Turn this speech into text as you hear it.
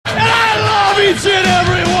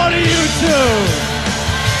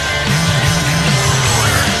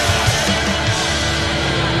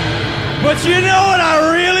you know what I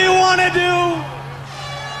really want to do?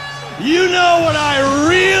 You know what I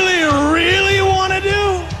really, really want to do?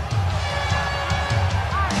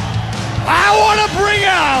 I want to bring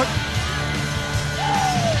out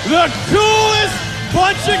the coolest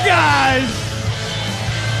bunch of guys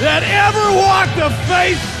that ever walked the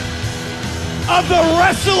face of the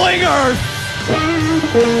wrestling earth.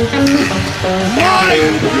 My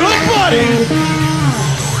good buddies.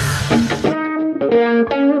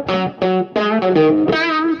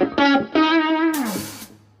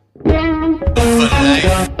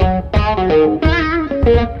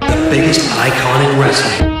 The biggest icon in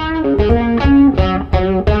wrestling.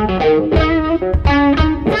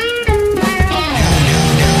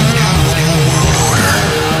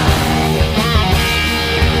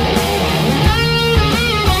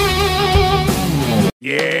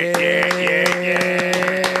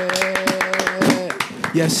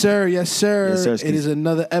 Yes, sir. Yes, sir. Yes, sir. It is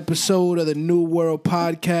another episode of the New World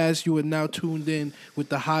Podcast. You are now tuned in with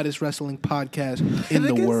the hottest wrestling podcast in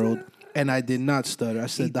the world. And I did not stutter. I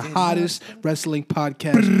said the hottest wrestling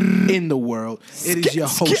podcast in the world. It is your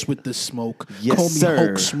host with the smoke. Yes, Call me sir.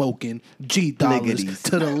 Hulk Smoking. G Dollars. Niggities.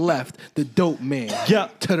 To the left, the Dope Man. Yeah.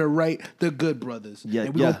 To the right, the Good Brothers. Yeah,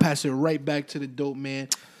 and we're yeah. going to pass it right back to the Dope Man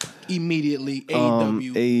immediately.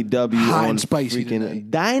 AEW. AEW Hot on and spicy freaking today.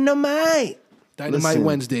 Dynamite. Dynamite Listen.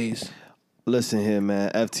 Wednesdays. Listen here,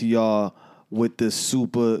 man. FTR with the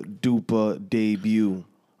super duper debut.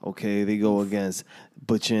 Okay, they go against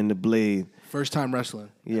Butcher and the Blade. First time wrestling.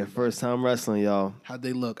 Yeah, first time wrestling, y'all. How'd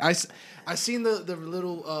they look? I seen the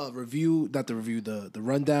little review, not the review, the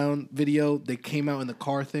rundown video. They came out in the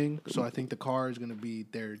car thing, so I think the car is gonna be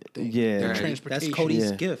their thing. Yeah. Their Right. transportation. That's Cody's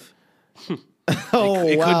Yeah. gift. Oh,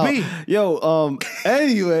 it could wow. be. Yo,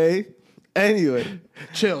 anyway.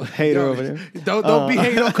 Chill. Hater Yo, over there. Don't be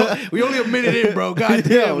hating on Cody. We only a minute in, bro. God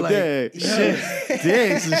damn, Yo, like dang. shit.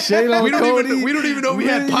 Dang, some shade on We Cody. don't even know we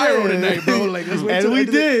had pyro tonight, bro. Like let's wait And till we the end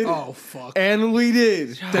of the- did. Oh fuck. And we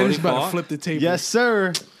did. Dennis about to fought? flip the table. Yes,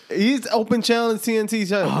 sir. He's open challenge TNT.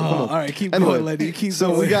 Come on. All right, keep Anyway, going, Lenny. Keep so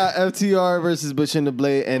going. we got FTR versus Butcher and the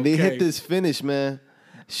Blade, and they Okay. hit this finish, man.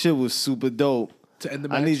 Shit was super dope. To end the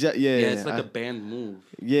I match. need you, Yeah, it's like I- a banned move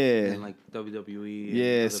yeah, in like WWE. and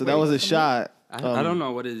yeah. other So that was a places. shot. I don't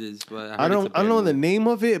know what it is, but I don't know the name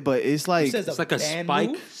of it, but it's like says It's like a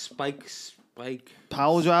banned spike.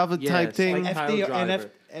 power driver Yeah, type thing. spike- FDR Pile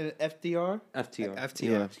driver. and FDR. FTR. FTR.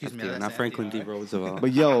 Yeah. Excuse me. FTR, not Franklin D. Roosevelt.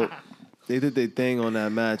 But yo, they did their thing on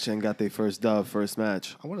that match and got their first dub, first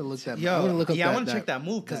match. I want to look that. Yo, I want to look up yeah, that, I want to check that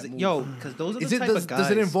move because that move. because those are the Is it type does, of guys.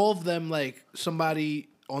 does it involve them like somebody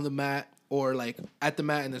on the mat or like at the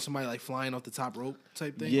mat and then somebody like flying off the top rope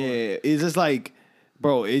type thing? Yeah, it's just like,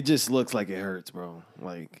 bro, it just looks like it hurts, bro.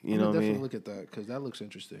 Like, you know what I definitely mean? look at that because that looks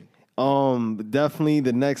interesting. Definitely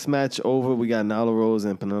the next match over, we got Nyla Rose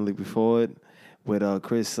and Penelope Ford with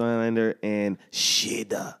Chris Cylinder and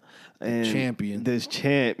Shida. And champion. This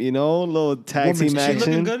champ, you know, little tag Women's team champ. She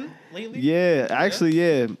looking action. good lately? Yeah, actually,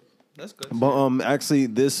 yeah. That's good. But actually,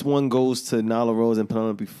 this one goes to Nyla Rose and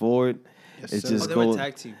Penelope Ford. Yes, It sir. just they were goes.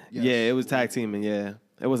 tag team. Yes. Yeah, it was tag teaming. Yeah,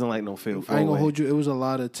 it wasn't like no fatal I ain't four-way. gonna hold you. It was a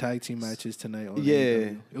lot of tag team matches tonight. On Yeah.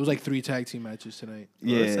 AEW. It was like 3 tag team matches tonight.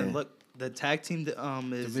 Yeah, Listen, look, the tag team is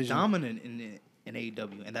Division. dominant in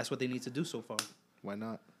AEW, and that's what they need to do so far. Why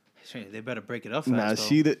not? Shit, they better break it up fast. nah,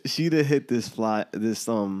 though. She'da hit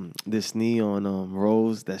this knee on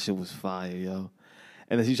Rose. That shit was fire, yo.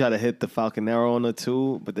 And then she tried to hit the Falcon Arrow on her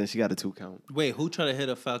too, but then she got a 2 count. Wait, who tried to hit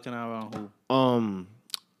a Falcon Arrow on who?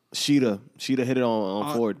 She'da hit it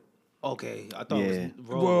on Ford. Okay, I thought Yeah. it was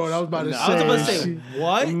Rose. Whoa, I was about to I was about to say. say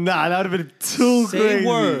what? Nah, that would have been too Say crazy.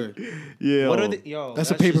 word. Yeah. What are they? Yo, That's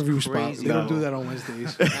a just pay per view spot. crazy. They don't No. do that on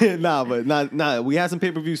Wednesdays. nah, but nah. We had some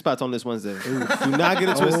pay per view spots on this Wednesday. Do not get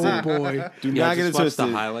it twisted. Oh boy. Do Yeah, not get it just watch twisted.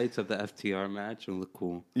 the highlights of the FTR match and look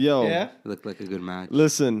cool. Yo, Yeah. It looked like a good match.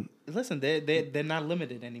 listen. Listen, they're not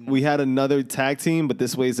limited anymore. We had another tag team, but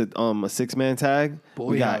this way it's a 6-man tag. Boy,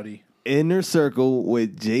 we got howdy. Inner Circle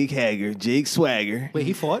with Jake Hager, Jake Swagger. Wait,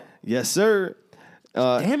 he fought? Yes, sir.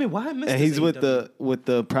 Damn it! Why I missed And this he's with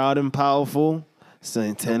the proud and powerful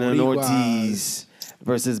Santana and Boricua. Ortiz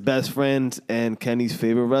versus best friend and Kenny's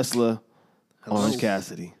favorite wrestler, Orange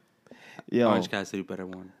Cassidy. Yo, Orange Cassidy better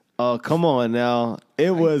won. come on now.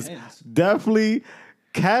 It was definitely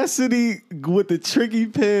Cassidy with the tricky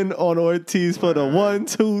pin on Ortiz for the 1,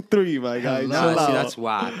 2, 3, my guy. Nah, Chill see, out. that's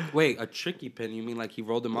whack. Wait, a tricky pin? You mean like he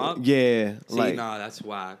rolled him up? Yeah, See, like nah, that's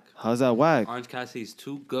whack. how's that whack? Orange Cassidy's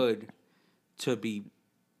too good to be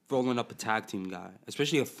rolling up a tag team guy,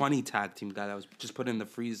 especially a funny tag team guy that was just put in the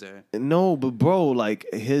freezer. No, but bro, like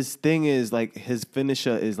his thing is like his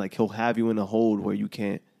finisher is like he'll have you in a hold where you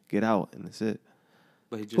can't get out, and that's it.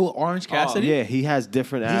 But he just, Who, Orange Cassidy? Yeah, he has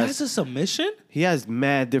different He ass. has a submission He has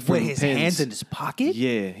mad different with his pins. hands in his pocket.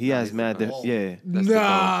 Yeah, he has mad. Yeah,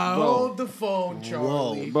 Nah, Bro. hold the phone,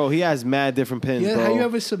 Charlie. bro, he has mad different pins, Yeah, bro. how you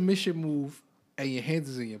have a submission move and your hands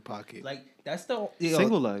is in your pocket? Like that's the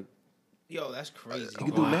Single leg. Yo, that's crazy. He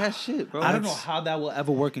can do mad shit, bro. I don't know how that will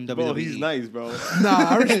ever work in WWE. Bro, he's nice, bro. Nah,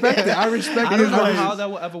 I respect it. I respect I it. don't know Nice. how that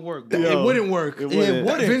will ever work. Bro. It wouldn't work. It wouldn't.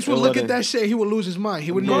 Vince would It look wouldn't. at that shit. He would lose his mind.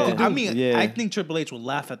 He would know Bro, what to do. I mean, Yeah. I think Triple H would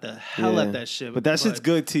laugh at the hell at that shit. But that shit's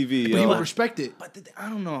good TV, but he yo. would respect it. But I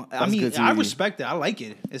don't know. I That's mean, good I TV. respect it. I like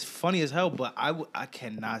it. It's funny as hell. But I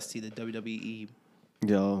cannot see the WWE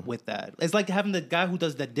Yo. with that. It's like having the guy who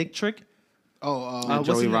does the dick trick. Oh,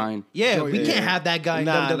 Joey Ryan. Yeah, Joey- we yeah. can't have that guy in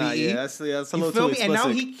Nah, WWE. nah, yeah, that's a You little feel too me? And now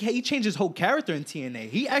explicit. he changed his whole character in TNA.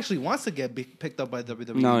 He actually wants to get picked up by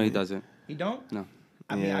WWE. No, he doesn't. He don't? No.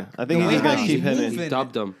 I mean, Yeah. I think the he's way gonna how keep he's hitting. He moving-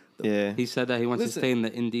 dubbed him. Yeah. He said that he wants Listen. to stay in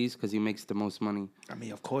the indies because he makes the most money. I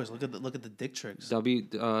mean, of course. Look at the dick tricks.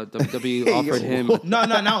 WWE offered him. No,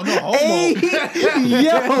 homo.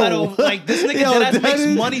 Yo, Like this nigga that makes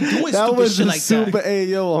money doing that stupid was shit a like super that.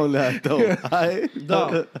 Ayo on that though.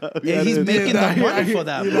 Dog. Yeah, He's it is. making the money for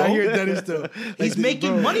that, I hear bro. Dennis too. He's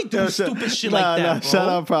making money doing stupid shit like that, bro. Shout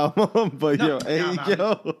out problem, but No, yo, hey nah.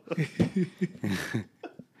 yo,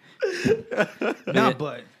 Nah,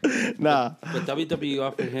 but nah. But WWE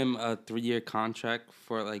offered him a 3-year contract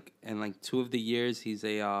for and 2 of the years he's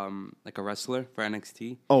a like a wrestler for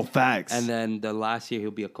NXT, Oh, facts. and then the last year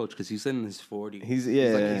he'll be a coach because he's in his 40s. He's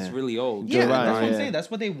he's really old. yeah, Joe that's Ryan, what I'm yeah. saying.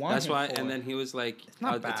 That's what they want. That's him why. for. And then he was like,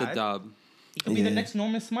 not "It's a bad. dub." he could be the next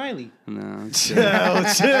Norman Smiley. No,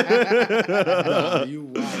 You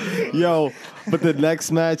wild. Yo, but the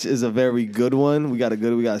next match is a very good one. We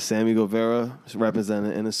got Sammy Guevara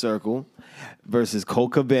representing Inner Circle versus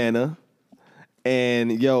Colt Cabana.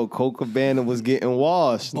 And yo, Colt Cabana was getting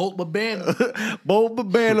washed. Bolt Babana. Bolt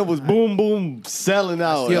Cabana was boom boom selling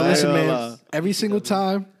out. Yo, I listen, ain't gonna man. lie. Every single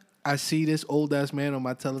time I see this old ass man on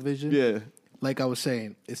my television, Yeah. like I was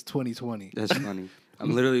saying, it's 2020. that's funny. I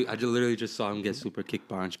literally just saw him get super kicked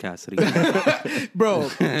by Orange Cassidy. Bro,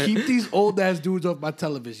 keep these old ass dudes off my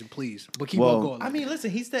television, please. But keep Whoa. on going. I mean, listen,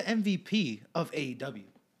 he's the MVP of AEW.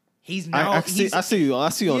 He's now. I see you on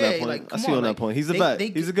that point. like, I come see you on, on that like, point. He's a they- vet. they-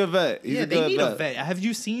 He's a good vet. He's yeah, a they good need vet. a vet. Have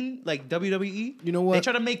you seen like WWE? You know what? They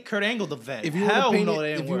try to make Kurt Angle the vet. if you Hell want to paint no, it,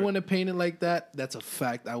 they if didn't you work. want to paint it like that, that's a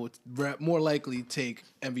fact. I would more likely take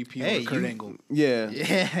MVP over Kurt you- Angle. Yeah.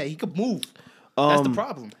 Yeah, he could move. That's the Um,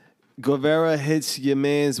 problem. Guevara hits your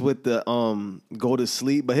man's with the go to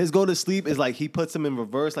sleep, but his go to sleep is like he puts him in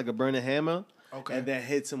reverse like a burning hammer, Okay. and then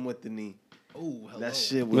hits him with the knee. Oh, hello. That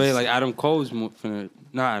shit was Wait, like Adam Cole's finna,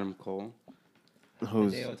 not Adam Cole.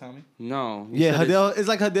 who's Hideo Itami? No. he yeah, said Hideo. It's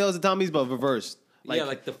like Hideo's and Tommy's, but reversed. Yeah,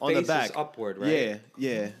 like the on face the back. is upward, right? Yeah,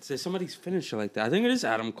 yeah. So somebody's finisher like that. I think it is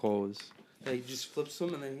Adam Cole's. Yeah, he just flips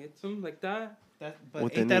him and then hits him like that. But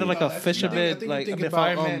With ain't the that knee. like Oh, a that's- Fisher I think bit, you're like thinking a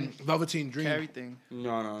about fireman Velveteen Dream. carry thing?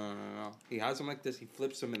 No. He has him like this. He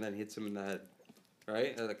flips him and then hits him in the head.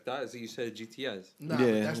 Right? Like that. As you said, GTS. Nah,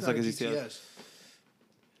 Yeah, that's it's not like a a GTS. GTS.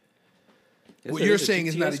 Yes, What it you're is. saying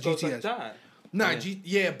is not a goes like GTS. that. Nah,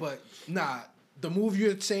 Yeah. but the move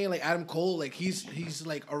you're saying, like Adam Cole, like he's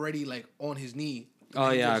like already like on his knee. Oh,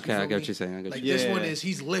 He yeah, goes, okay, I feel get me? what you're saying, I get Like what you're this saying. one is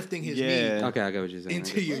he's lifting his Yeah. knee Okay, I get what you're saying.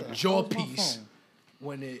 into your jaw piece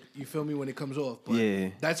when it you feel me when it comes off. But Yeah.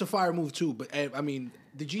 that's a fire move too. But I mean,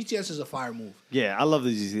 the GTS is a fire move. Yeah, I love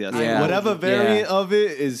the GTS. Yeah. Whatever variant Yeah. of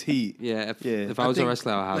it is heat. Yeah, Yeah. if I was a think,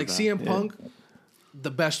 wrestler, I'll have like that. CM Punk,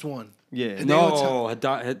 the best one. Yeah. And they were No,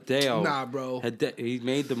 Hideo. Nah, bro. He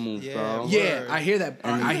made the move, Yeah, bro. Yeah, Word. I hear that.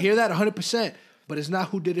 I hear that 100%. But it's not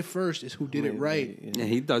who did it first; it's who did it right. Yeah,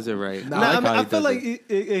 he does it right. Nah, Nah, I, like mean, how he I feel does like it.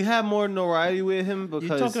 it had more notoriety with him because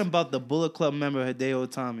You're talking about the Bullet Club member Hideo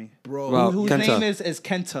Itami, Bro. Well, whose Kenta. name is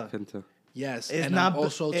Kenta. Kenta. Yes, It's and not I'm b-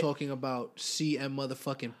 also it- talking about CM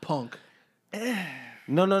motherfucking Punk.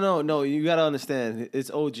 No. You gotta understand,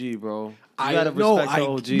 it's OG, bro. You I gotta no, respect the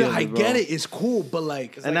OG. no, of I it, bro. get it. It's cool, but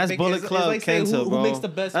like, And that's Bullet Club like saying Kenta, who bro. makes the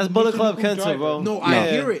best- That's who Bullet makes the Club cool Kenta, driver. bro. no, Yeah. I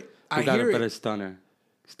hear it. I Who got hear a better it. stunner?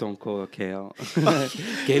 Stone Cold or KO? Gabe's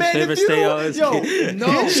Man, favorite if you stay don't- is yo, No.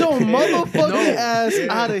 get your motherfucking No. ass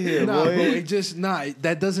out of here, Nah, boy. bro, it just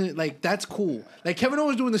that doesn't like that's cool. Like Kevin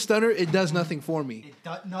Owens doing the stunner, it does nothing for me. It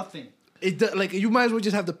does nothing. Like you might as well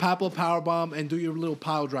just have the pop up power bomb and do your little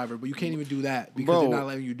pile driver, but you can't even do that because Bro. they're not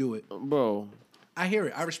letting you do it. Bro, I hear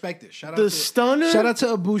it. I respect it. Shout out the to stunner. Shout out to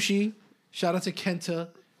Ibushi. Shout out to Kenta.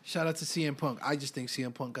 Shout out to CM Punk. I just think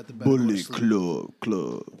CM Punk got the better. Bullet go to sleep.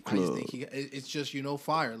 Club. I just think it's just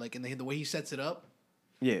fire. Like in the way he sets it up,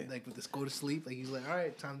 Yeah. like with this go to sleep. Like he's like, all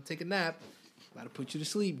right, time to take a nap. About to put you to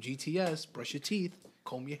sleep. GTS, brush your teeth.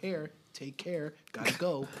 comb your hair, take care, gotta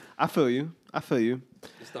go. I feel you.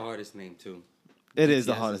 It's the hardest name too. It is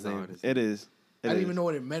the GTS hardest is the name. hardest. It is. I didn't even know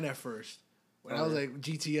what it meant at first. When I was like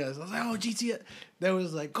GTS, I was like, oh GTS. That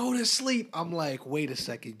was like go to sleep. I'm like, wait a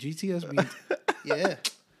second, GTS means Yeah,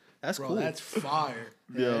 that's bro, cool. that's fire.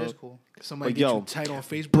 Yeah, that is cool. Somebody But get yo, you tight on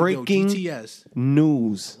Facebook. breaking yo, GTS.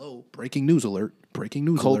 News. Hello, breaking news alert. Breaking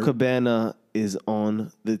news Colt alert. Cabana is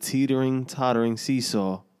on the teetering, tottering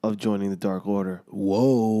seesaw of joining the Dark Order.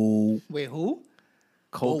 Whoa. Wait, who?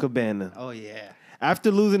 Colt Cabana. Oh yeah.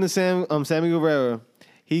 After losing to Sammy Guevara,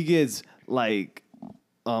 he gets like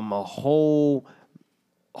a whole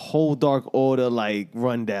Dark Order like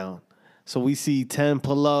rundown. So we see 10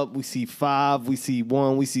 pull up, we see 5, we see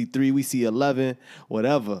 1, we see 3, we see 11,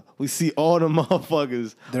 whatever. We see all the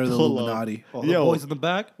motherfuckers. They're the pull up. Illuminati. All the boys in the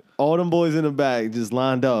back. All them boys in the back just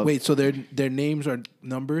lined up. Wait, so their names are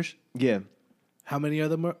numbers? Yeah. How many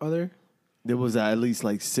of them are there? There was at least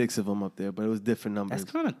like 6 of them up there, but it was different numbers.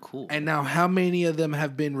 That's kind of cool. And now, how many of them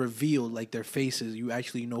have been revealed? Like their faces, you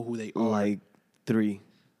actually know who they are. Like 3.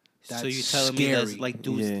 So That's you're telling me scary. that's like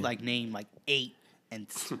dudes Yeah. like name like 8 and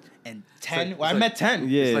 10. like- Well, I it's met 10.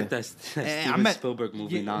 Yeah. It's like that And Steven Spielberg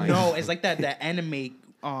movie Yeah, 9. No, it's like that anime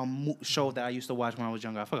show that I used to watch when I was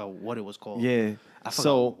younger. I forgot what it was called. Yeah. I forgot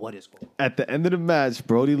So what it's called. at the end of the match,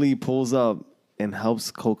 Brody Lee pulls up and helps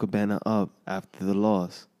Colt Cabana up after the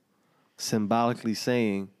loss, symbolically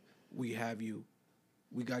saying, we have you.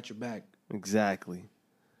 We got your back. exactly.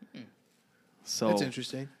 So That's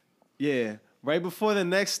interesting. yeah, right before the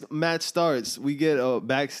next match starts, we get a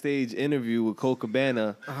backstage interview with Colt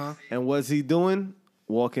Cabana. Uh-huh. And what's he doing?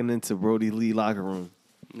 Walking into Brody Lee locker room.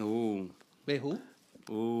 Ooh. Wait, who?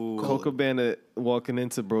 Ooh. Colt Cabana walking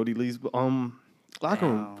into Brody Lee's locker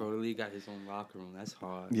room. Brody Lee got his own locker room. That's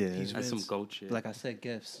hard. Yeah. That's some Vince. goat shit. Like I said,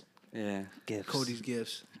 gifts. yeah. Gifts. Cody's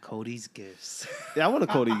gifts. Cody's gifts. Yeah, I want a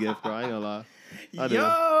Cody gift, bro. I ain't gonna lie. I do.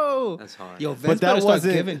 Yo. That's hard. Yo, But Vince that better start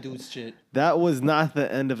wasn't- giving dudes shit. That was not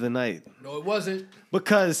the end of the night No, it wasn't.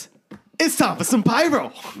 because it's time for some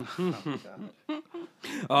pyro.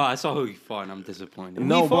 Oh, I saw who he fought, and I'm disappointed.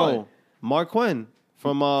 No, he bro. fought? Mark Quinn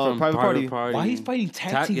from Private Party. Why he's fighting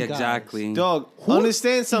tag team guys? Exactly. Dog,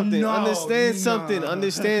 understand something. No, understand no. something.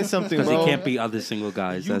 Understand something, Because bro. he can't beat other single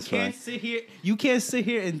guys. You That's can't right. sit here. You can't sit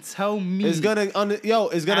here and tell me. It's gonna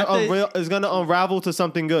After- it's gonna unravel to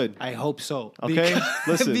something good. I hope so. Okay? Because,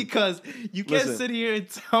 Listen. because you can't Listen. sit here and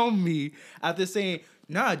tell me after saying,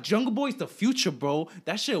 nah, Jungle Boy's the future, bro.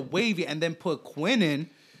 That shit wavy, and then put Quinn in,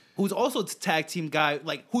 who's also a tag team guy,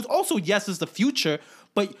 like who's also yes is the future,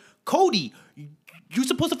 but Cody, you're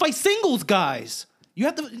supposed to fight singles guys. You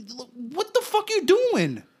have to. What the fuck you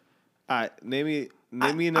doing? All right, name me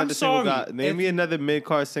I'm another single sorry. guy. Name If- me another mid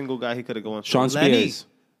card single guy he could have gone for. Sean Lenny. Spears.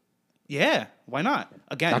 Yeah, why not?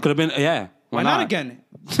 Again, That could have been, yeah. why not again?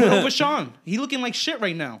 Put over Sean. He looking like shit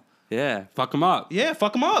right now. Yeah. Fuck him up. Yeah,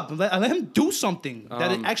 fuck him up. Let him do something that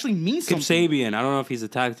it actually means Kip something. Sabian. I don't know if he's a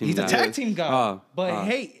tag team He's guy. a tag team guy. Oh, but oh.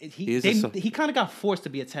 hey, He is a he kind of got forced to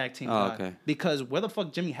be a tag team Oh, guy. okay. Because where the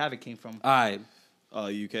fuck Jimmy Havoc came from? All right.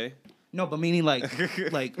 UK. No, but meaning like as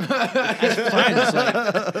friends. Like,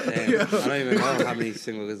 Damn. I don't even know how many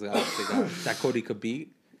singles guys they got that Cody could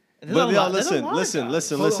beat. there's But a yo, lot- there's a listen, lot of listen, guys.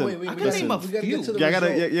 listen, Hold on, listen. wait, I can listen. name a We gotta few. get to the Y'all gotta,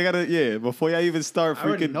 result. you gotta, yeah. Before y'all even start I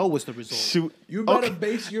already freaking know what's the result. shoot, You better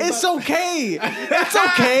base your. It's okay. It's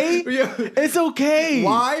okay. Yeah. It's okay.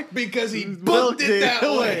 Why? Because he booked Booked it that way.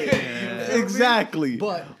 You know what I mean? Exactly.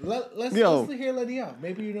 But let's Yo. hear Lenny out.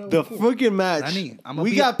 Maybe you know. The cool. freaking match. Lenny, I'ma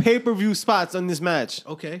We be- got pay-per-view spots on this match.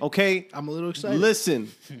 Okay. Okay. I'm a little excited. Listen,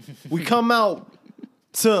 we come out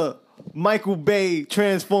to Michael Bay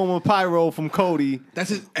Transformer Pyro from Cody That's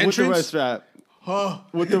his with the entrance. red strap. Huh.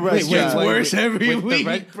 With the red Wait, strap. it's worse every With the week,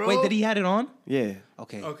 red- bro. Wait, did he had it on? Yeah.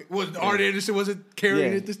 Okay. Okay. Was Arn Anderson wasn't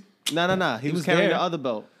carrying Yeah. it? This. Nah. He was was carrying there. the other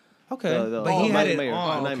belt. Okay. The- but he had it Nightmare.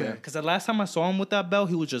 on. Nightmare. Because the last time I saw him with that belt,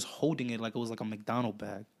 he was just holding it like it was like a McDonald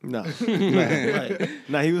bag. No. Right.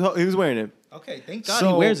 Nah, he was wearing it. Okay, thank God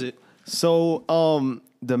he wears it. So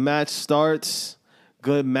the match starts.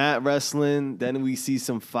 Good mat wrestling. Then we see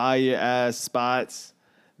some fire ass spots.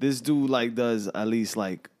 This dude like does at least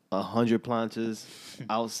like 100 planches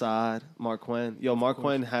outside. Mark Quinn. Yo, Mark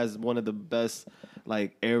Quinn has one of the best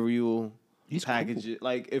like aerial packages.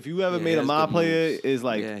 Like if you ever Yeah, made he a has mod good player, moves. is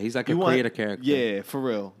like Yeah, he's like you a creator character. Yeah, for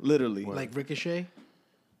real, literally. Like Ricochet.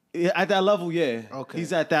 Yeah, at that level, yeah. Okay.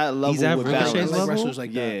 He's at that level He's at with Ricochet's balance. I like level? wrestlers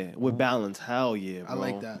like Yeah, that. with balance. Hell yeah, bro. I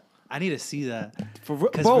like that. I need to see that. For real,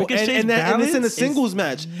 'Cause bro, Ricochet's and it's in a balance is singles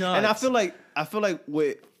match, and I nuts. feel like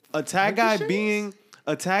with a tag guy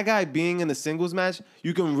being in a singles match,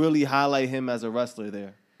 you can really highlight him as a wrestler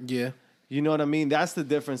there. Yeah. You know what I mean? That's the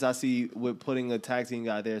difference I see with putting a tag team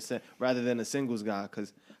guy there rather than a singles guy.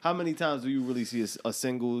 Because how many times do you really see a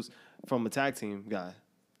singles from a tag team guy?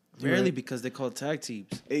 Rarely, because they're called tag teams.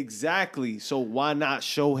 Exactly. So why not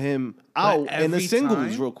show him out in the every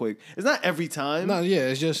singles time? real quick? It's not every time. No, yeah,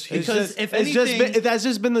 it's just Because if It's just anything, been, that's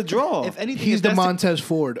just been the draw. if anything, he's if the that's Montez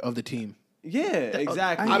Ford of the team. Yeah,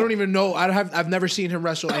 exactly. I don't even know. I've never seen him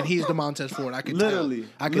wrestle, and he's the Montez Ford. I can literally, tell.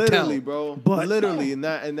 I can literally, tell. bro. But literally, in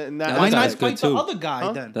that, That why other not guy's fight good the too. other guy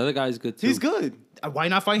Huh? then? The other guy is good too. he's good. Why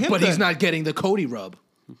not fight him? But then? he's not getting the Cody rub.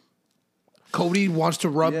 Cody wants to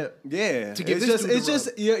rub. Yeah. To give it's this just, dude the it's just,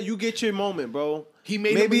 rub. yeah, you get your moment, bro. He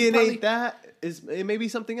made maybe him- it probably- ain't that. It may be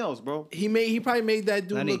something else, bro. He probably made that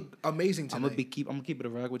dude Lenny, look amazing I'm tonight. gonna keep it a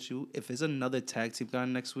rag with you. If it's another tag team guy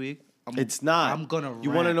next week, It's not. I'm gonna.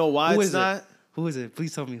 You wanna know why Who it's is it? not? Who is it?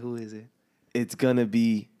 Please tell me who is it. It's gonna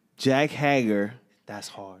be Jack Hager That's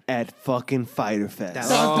hard. at fucking Fyter Fest. That's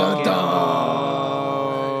Dun, dun, fucking-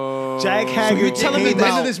 Jack Hager. You're telling me came at the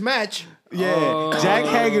end out- of this match? Yeah, Jack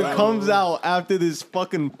Hager comes out after this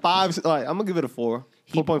fucking 5. All right, I'm gonna give it a 4.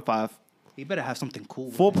 4.5. He better have something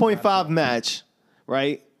cool. 4.5 match,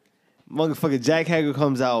 right? Motherfucker Jack Hager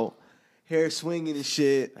comes out, hair swinging and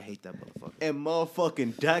shit, I hate that motherfucker. and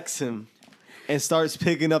motherfucking decks him and starts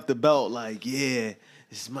picking up the belt like, yeah,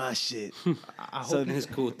 this is my shit. I So hope His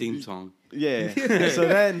cool theme song. Yeah. So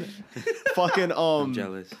then fucking I'm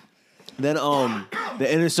jealous. then the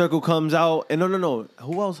inner circle comes out and no.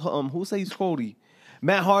 Who else? Who says Cody?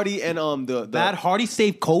 Matt Hardy and the Matt Hardy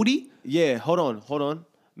saved Cody. Yeah, hold on.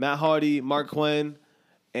 Matt Hardy, Mark Quinn,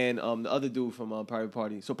 and the other dude from Private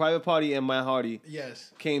Party. So Private Party and Matt Hardy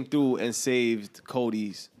Yes. came through and saved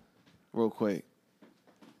Cody's real quick.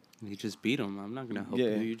 You just beat him. I'm not gonna help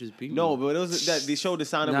Yeah. you. You just beat me. No, but it was that they showed the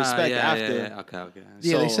sign of Nah, respect yeah, after. Yeah. Okay.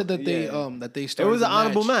 Yeah, they So, said that they yeah. they It started. was an the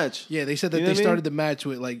honorable match. Yeah, they said that You know they what I mean? started the match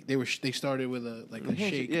with like they started with a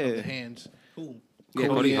shake yeah. of the hands. Who? Yeah,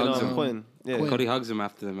 Cody Cody and hugs him. Quinn. Yeah. Quinn. Cody hugs him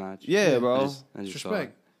after the match. Yeah, bro. I just saw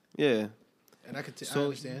Respect. it. Yeah. And I could I So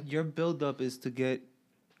understand. your build-up is to get.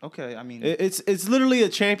 Okay, I mean, It's literally a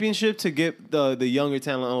championship to get the younger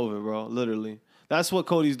talent over, bro. Literally. That's what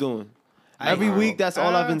Cody's doing. Every week, that's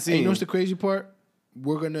all I've been And seeing. you know what's the crazy part?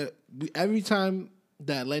 Every time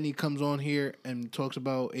that Lenny comes on here and talks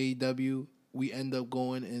about AEW, we end up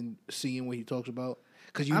going and seeing what he talks about.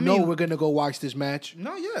 Because I mean- we're gonna go watch this match.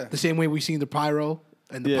 no, yeah. The same way we seen the Pyro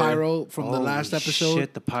and the Yeah. Pyro from the Holy last episode.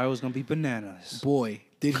 Shit, the pyro's gonna be bananas. Boy,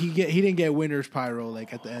 did he get? He didn't get winner's Pyro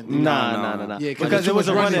like at the end. Nah. Yeah, because it was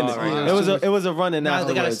a run in. Yeah, It was a run in. Nah, they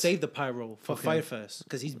gotta afterwards. save the pyro for Fight Fest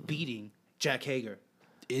because he's beating Jack Hager.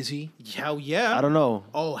 Is he? Hell yeah. I don't know.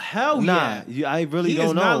 Oh hell Nah, yeah. I really He don't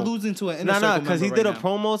is know. not losing to an inner circle because he member did a right now.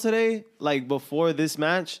 promo today, like before this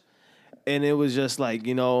match, and it was just like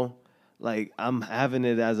like I'm having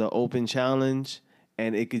it as an open challenge,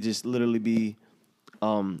 and it could just literally be,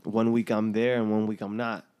 1 week I'm there and 1 week I'm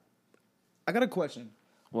not. I got a question.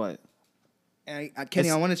 What? And Kenny,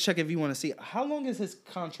 It's- I want to check if you want to see how long is his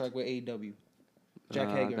contract with AEW? Jack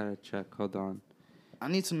I Hager. gotta check. Hold on. I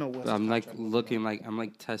need to know what. I'm like looking like I'm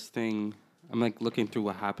like testing. I'm like looking through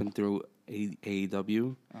what happened through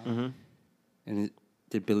AEW. And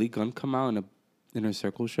did Billy Gunn come out in a inner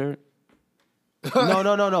circle shirt?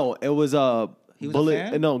 No. It was He was a Bullet.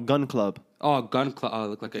 fan? No, Gun Club. Oh, Gun Club. Oh, it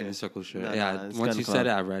looked like an inner circle shirt. Nah, yeah. nah, it's Once Gun you Club. said it,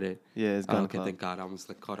 I read it. Yeah, it's Oh, Gun okay, Club. thank God. I almost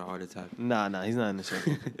like caught a heart attack. Nah, he's not in the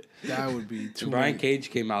circle. That would be too. Brian many. Cage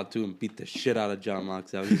came out too and beat the shit out of John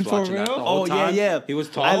Moxley. He was watching that the real? whole time. He was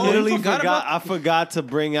tall. I literally you forgot forgot. about- I forgot to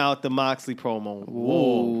bring out the Moxley promo.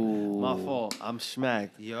 Whoa, my fault. I'm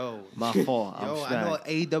smacked. Yo, My fault. I'm yo, I smacked.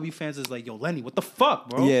 know AEW fans is like, yo, Lenny, what the fuck,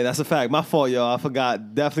 bro? Yeah, that's a fact. My fault, yo. I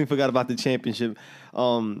forgot. Definitely forgot about the championship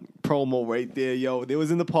promo right there, yo. They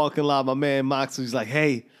was in the parking lot. My man Mox was like,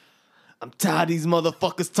 "Hey, I'm tired of these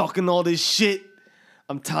motherfuckers talking all this shit.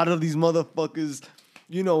 I'm tired of these motherfuckers,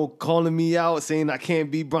 calling me out, saying I can't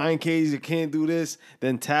beat Brian Cage, I can't do this."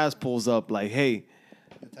 Then Taz pulls up like, "Hey,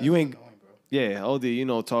 you ain't." Yeah, OD,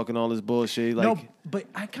 talking all this bullshit. Like, No, but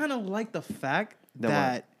I kind of like the fact then what?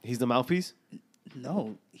 that He's the mouthpiece.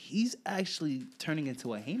 no, he's actually turning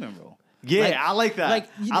into a Heyman role. Yeah, Like- I like that. like,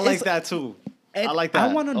 I like it's- that too. And I like that.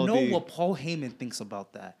 I want to know OD. what Paul Heyman thinks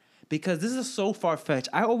about that. Because this is so far-fetched.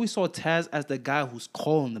 I always saw Taz as the guy who's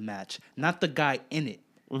calling the match, not the guy in it.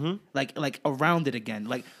 Mm-hmm. Like around it again.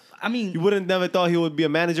 Like, I mean, You wouldn't never thought he would be a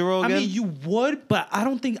manager role I again. mean, you would, but I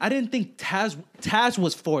didn't think Taz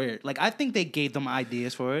was for it. Like, I think they gave them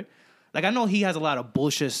ideas for it. Like, I know he has a lot of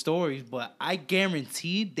bullshit stories, but I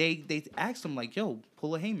guarantee they asked him like, "Yo,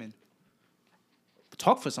 pull a Heyman,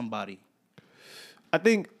 talk for somebody. I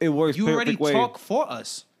think it works. You perfect already way. talk for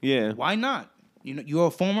us. Yeah. Why not?" You know, you're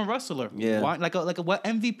a former wrestler. Yeah. Why, like what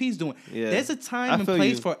MVP's doing. Yeah. There's a time I and feel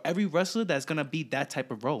place you. for every wrestler that's gonna be that type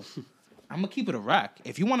of role. I'm gonna keep it a rack.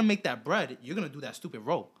 If you want to make that bread, you're gonna do that stupid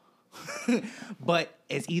role. But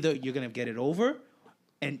it's either you're gonna get it over,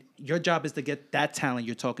 and your job is to get that talent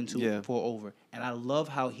you're talking to for over. And I love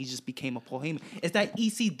how he just became a Paul Heyman. It's that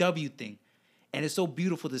ECW thing, and it's so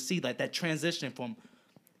beautiful to see like that transition from.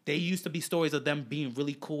 They used to be stories of them being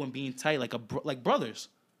really cool and being tight, like brothers,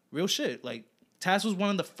 real shit. Like Taz was one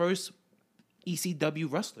of the first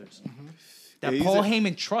ECW wrestlers that he's Paul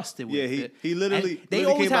Heyman trusted with. Yeah, it. he literally, And they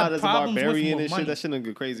literally always came had out as a problems with barbarian more and money. shit. That shouldn't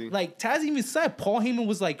get crazy. Like Taz even said, Paul Heyman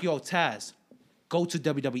was like, "Yo, Taz, go to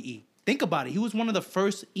WWE." Think about it. He was one of the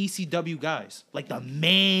first ECW guys, like the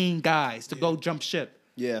main guys to go jump ship.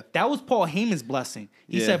 Yeah. That was Paul Heyman's blessing.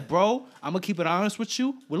 He Yeah. said, "Bro, I'm gonna keep it honest with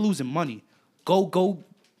you. We're losing money. Go.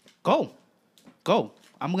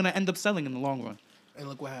 I'm gonna end up selling in the long run." And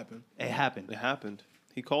look what happened. It happened. It happened.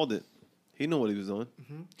 He called it. He knew what he was doing.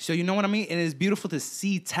 So you know what I mean? And it's beautiful to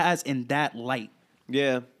see Taz in that light.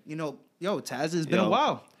 Yeah. You know, Taz has been Yo. a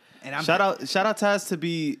while. And I'm Shout out Taz to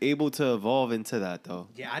be able to evolve into that though.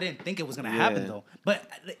 Yeah, I didn't think it was gonna happen Yeah. though. But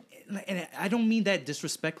and I don't mean that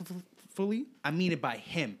disrespectfully. I mean it by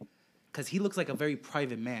him, because he looks like a very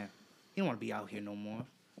private man. He don't want to be out here no more.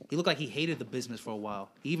 He looked like he hated the business for a while.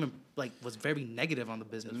 He even like was very negative on the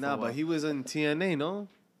business. for a Nah, while. but he was in TNA, no?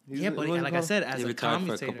 Yeah, but like I said, as He a retired for a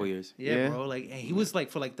commentator, couple years. Yeah, Yeah. bro. Like, and he was like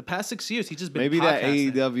for like the past 6 years, he just been Maybe that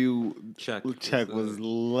podcasting. AEW Check was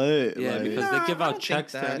lit. Yeah, like- because they give I out don't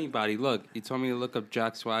checks think to that. anybody. Look, you told me to look up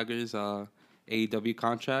Jack Swagger's AEW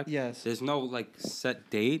contract. Yes. There's no like set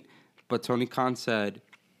date, but Tony Khan said,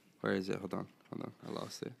 where is it? Hold on, I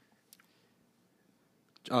lost it.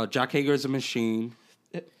 Jack Hager's a machine.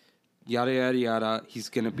 Yada yada yada. He's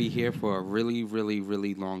gonna be here for a really, really,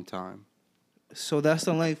 really long time. So that's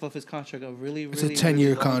the length of his contract. A really, It's really, a 10-year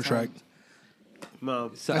really long contract. time.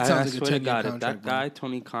 No. So That I sounds like a swear to 10-year God, if contract, that bro. guy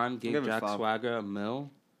Tony Khan Give gave it Jack 5. Swagger $1 million,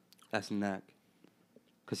 that's neck.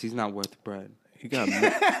 Cause he's not worth bread. He got I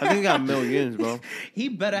think he got millions, bro. He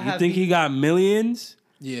better You have. think he got millions?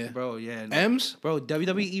 Yeah. Bro, yeah. M's? Bro,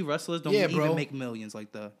 WWE wrestlers don't Yeah, even bro. make millions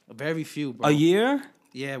like that. Very few, bro. A year?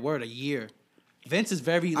 Yeah, word, a year. Vince is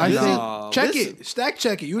very. I Like, think. Check listen, it. Stack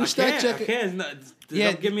check it. You the stack check I it. can't. It's not,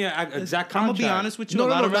 Yeah, don't give me an exact I'm contract. gonna be honest with you. No, a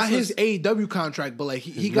lot no, of not his wrestlers, AEW contract, but like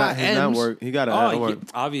he His got his M's. network. He got a Oh, network.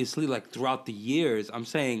 obviously, like throughout the years, I'm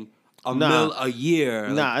saying a Nah. mil a year.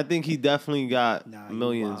 Nah, I think he definitely got Nah, you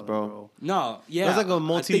millions, wildin', bro. No, yeah, That's like a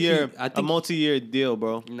multi-year, I think multi-year deal,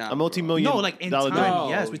 bro. Nah, a bro. multi-million. No, like in dollar time. deal. No.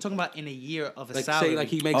 Yes, we're talking about in a year of a like salary. say like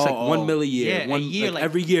he makes Oh, like oh. 1 million a year. yeah, One, a year. Like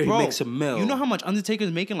every year bro, he makes a mil. You know how much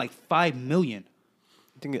Undertaker's making? Like $5 million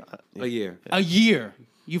I think a year. a year.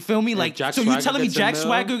 You feel me? Like, Jack so you Swagger telling me gets a Jack mil?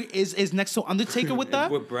 Swagger is next to Undertaker with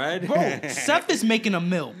that? With bread, Bro, Seth is making a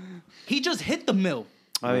mill. He just hit the mill.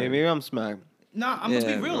 I mean, maybe I'm smacked. Nah, I'm gonna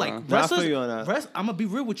Yeah, be real. bro. Like Nah, I feel wrestlers, you on that. I'm gonna be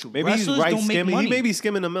real with you. Maybe he's wrestlers right don't make skimming. money. He may be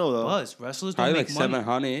skimming the mill though. Buzz, wrestlers don't probably make like money.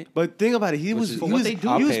 700. But think about it. He was is- he For what was, they do.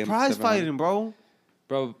 he I'll was pay him prize 700. fighting, bro.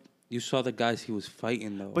 Bro, you saw the guys he was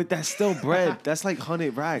fighting though. But that's still bread. That's like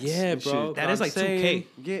 100 racks. yeah, and bro. shit. That is I'm like saying- 2K.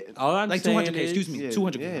 Yeah. All I'm Like saying 200K. is, Excuse me, Yeah,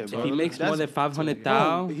 200K. yeah, I'm If sorry. he makes more than That's-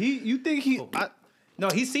 500,000, You think he? No,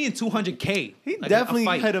 he's seeing 200K. He like definitely a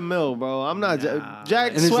fight. hit a mill, bro. I'm not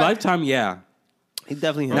Jack. in his Swag- lifetime, yeah. he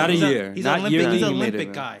definitely hit Not a mill. year. He's Not an Olympic. yearly, He's an he made it,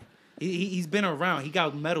 Olympic man. guy. He's been around. He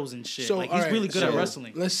got medals and shit. So like all he's right, really good at so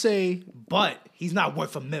wrestling. Let's say But he's not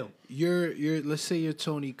worth a mill. you're let's say you're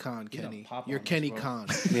Tony Khan, You're Kenny. pop You're on Kenny this, bro. Khan.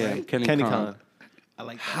 Yeah, right? Kenny Kenny Khan. Khan. I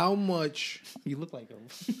like that. How much? You look like him.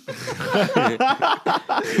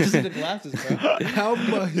 Just see the glasses, bro. How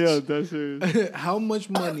much? Yeah, that's serious. How much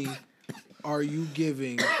money are you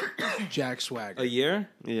giving Jack Swagger? A year?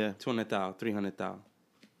 Yeah. 200,000, 300,000.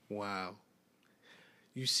 Wow.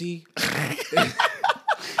 You see?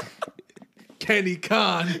 Kenny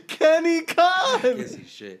Khan. Kenny Khan. Kissy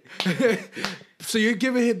shit. So you're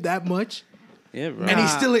giving him that much? Yeah, bro. And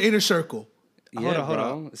he's still in inner circle. Yeah, hold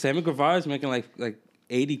bro. Sammy Guevara's making like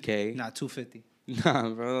 80K. Nah, 250. Nah,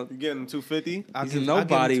 bro. You getting 250? He's a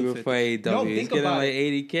nobody before AEW. No, he's think getting about like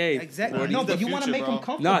it. 80K. Exactly. 40. No, but the you want to future, make bro. him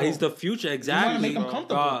comfortable. No, he's the future. Exactly. make him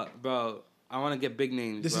comfortable. Bro, I want to get big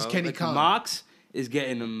names. This is bro. Kenny like Khan. Mox is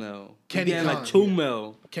getting a mil. Kenny He's getting Khan, like 2 yeah.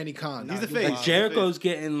 mil. Kenny Khan. He's the Nah, face. Like Jericho's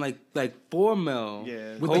getting like 4 mil.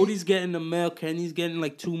 Yeah. Cody's getting a mil. Kenny's getting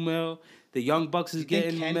like 2 mil. The Young Bucks is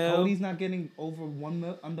getting a mil. Cody's not getting over 1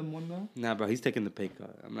 mil, under 1 mil? Nah, bro, he's taking the pay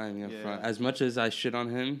cut. I'm not even gonna Yeah. front. As much as I shit on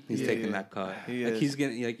him, he's taking that cut. He like is. he's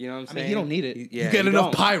getting, like, you know what I'm I saying? mean, he don't need it. Yeah, You get he enough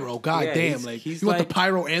don't. pyro. God Yeah, damn. he's- Like he's you want like- the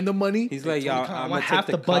pyro and the money? He's like, yo, I I'm gonna want take half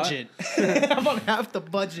the cut. budget. I want half the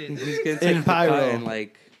budget. He's gonna take In the pyro. cut and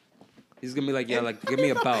like He's gonna be like, yeah, like give me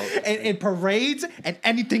a belt. And parades and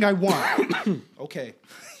anything I want. Okay,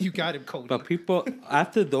 you got him, Cody. But people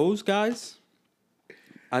after those guys,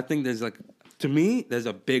 I think there's like, to me, there's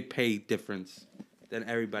a big pay difference than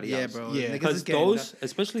everybody else. bro. Yeah. Niggas Because is getting those,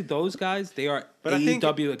 especially those guys, they are But I think-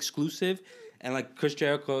 AEW exclusive, and like Chris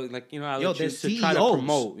Jericho, like I Yo, let you they're to try to CEOs.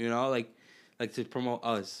 promote, like to promote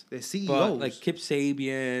us. They're CEOs. But like Kip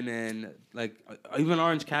Sabian and like even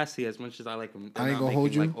Orange Cassidy, as much as I like him, they're I ain't not gonna hold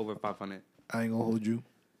making, you. like over 500. I ain't gonna hold you.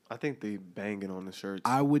 I think they banging on the shirts.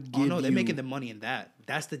 I would Oh give no, they're you. making the money in that.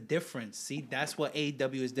 That's the difference. See, that's what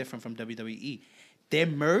AEW is different from WWE. Their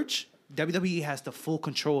merch, WWE has the full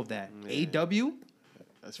control of that. AEW,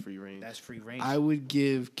 That's free range. that's free range. I would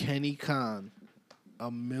give Kenny Khan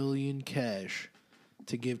 $1 million cash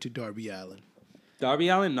to give to Darby Allin. Darby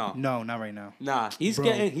Allin, no. no, not right now. Nah, he's Bro.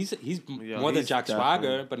 getting he's more than he's Jack definitely-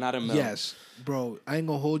 Swagger, but not a million. Yes, bro. I ain't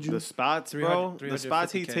gonna hold you. The spots, bro. 300 The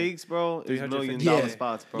spots he 350K. takes, bro, is $1 million Yeah.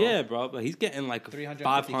 spots, bro. Yeah, bro, but he's getting like 350K.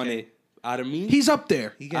 500 out of me. He's up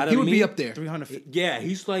there. He He, get- would be me? up there. 350. Yeah,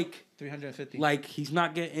 he's like 350. he's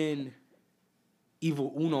not getting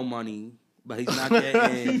Evil Uno money, but he's not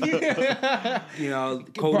getting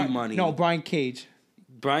Cody money. No, Brian Cage.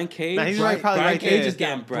 Brian Cage. Nah, he's right, probably Brian right Cage there. is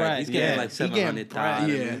getting bread. He's getting Yeah. like He getting 700,000.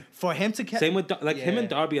 bread. Yeah. For him to Same with him and Yeah.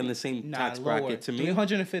 Darby on the same tax bracket to me.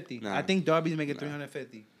 350. Nah. I think Darby's making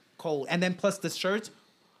 350. Cold. And then plus the shirts,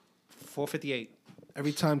 458.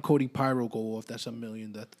 Every time Cody Pyro go off, that's $1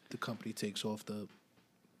 million that the company takes off the.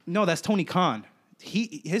 No, that's Tony Khan.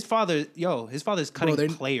 His father's cutting they're-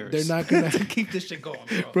 players. they're not gonna- to keep this shit going,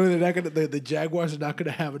 bro. Bro, they're not gonna. The Jaguars are not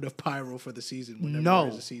gonna have enough pyro for the season. Whenever No.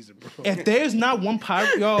 there's a season, bro. If there's not one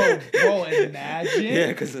pirate, bro, imagine. Yeah,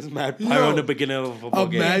 because it's mad pyro in the beginning of a football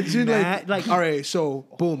game. Imagine Like- all right, so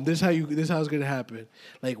boom, this is how it's gonna happen.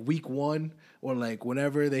 Like week 1 or like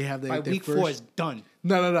whenever they have By their week first. 4 is done.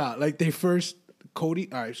 No. Like they first Cody.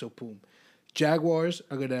 All right, so boom, Jaguars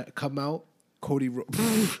are gonna come out. Cody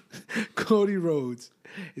Rhodes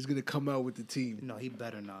is gonna come out with the team. No, he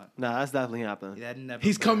better not. Nah, that's definitely happening. That never.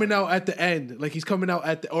 He's coming out at the end. Like he's coming out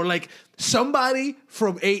at the, or like somebody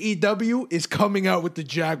from AEW is coming out with the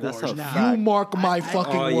Jaguars. That's a You fact. mark my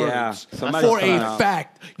fucking Oh, words. yeah. Somebody's For coming a out.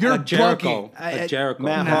 fact. You're Like Jericho. bugging. Like Jericho.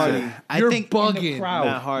 Matt Nah, Hardy. I You're think in bugging. the crowd,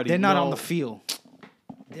 Matt Hardy, they're not no. on the field.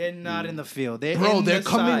 They're not in the field. They're Bro, in they're the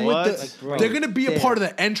coming side. with What? the. Like, bro, they're gonna be a they're- part of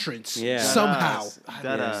the entrance Yeah. somehow.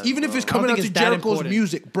 That Even if it's I coming don't out think to it's that Jericho's important.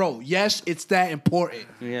 music, bro. Yes, it's that important.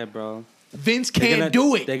 Yeah, bro. Vince They're can't gonna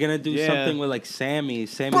do it. They're gonna do Yeah. something with like Sammy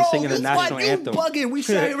Bro, singing the it's national like you anthem. bugging. We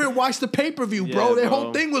sat here and watched the pay per view, bro. Yeah, Their bro.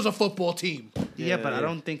 whole thing was a football team. Yeah, but Yeah. I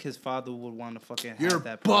don't think his father would want to fucking You're have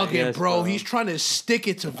that. bugging, Yes, bro. bro. He's trying to stick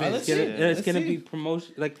it to Vince. let's It's gonna, see. it's Let's gonna see. be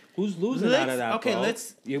promotion. Like, who's losing out of Let's- that? okay, bro?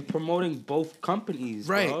 let's- You're promoting both companies,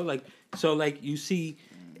 Right. bro. Like, so like you see,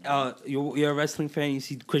 you're a wrestling fan. You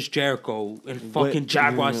see Chris Jericho in fucking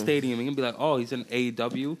Jaguar Stadium. You're gonna be like, oh, he's in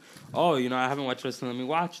AEW. Oh, I haven't watched wrestling. Let me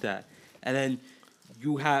watch that. And then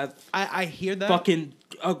you have I hear that. fucking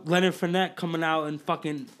Leonard Fournette coming out and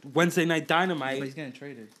fucking Wednesday Night But he's Dynamite. getting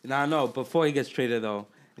traded. Nah, no, before he gets traded though.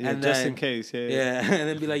 Yeah, and just then, in case, yeah. Yeah, and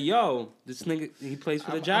then be like, yo, this nigga, he plays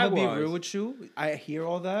for the I'm Jaguars. gonna be real with you. I hear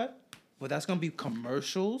all that, but that's gonna be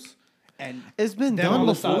commercials and It's been them done on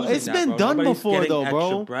the before. side. It's been done Nobody's before getting though, extra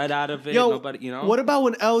bro. bread out of it. Yo, Nobody, what about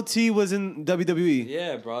when LT was in WWE?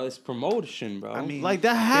 Yeah, bro, it's promotion, bro. I mean, Like,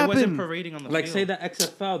 that They wasn't happened. parading on the like field. say the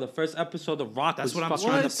XFL, the first episode, The Rock That's was what I'm fucking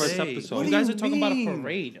trying in to the first say. episode. What You do guys you are talking about a mean?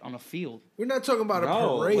 parade on a field. We're not talking about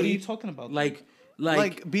No, a parade. What are you talking about? like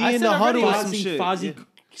Be I in said the already, huddle with some Fozzy, shit. Fozzy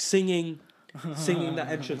singing the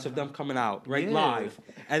entrance of them coming out right Yeah. live,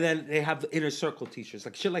 and then they have the inner circle t-shirts,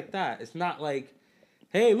 like shit like that. It's not like,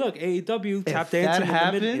 hey, look, AEW tap that dancing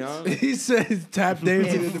happens, in the mid, He says tap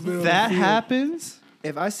dancing in the middle If of that the field. happens,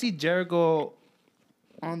 if I see Jericho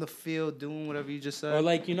on the field doing whatever you just said, or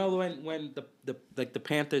like when the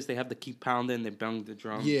Panthers, they have to keep pounding, they bang the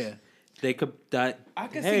drum. Yeah. They could that. I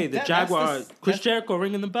can Hey, see the that- Jaguar, that's the- Chris that's- Jericho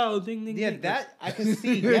ringing the bell, ding ding. yeah, ding. that I can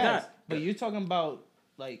see. Yes, but you're talking about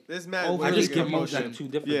like There's mad overly I Really just give you promotion. like two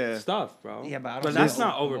different Yeah. stuff, bro. Yeah, but I don't. But see that's the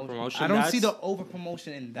not over over-promotion. promotion. I don't see That's- the over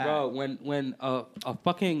promotion in that. Bro, when a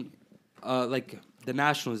fucking like the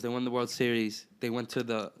Nationals, they won the World Series. They went to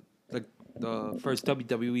the first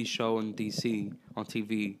WWE show in DC on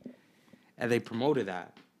TV, and they promoted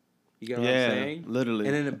that. You get what Yeah, I'm saying? literally.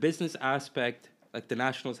 And in a business aspect, like the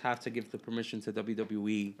Nationals have to give the permission to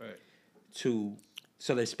WWE to.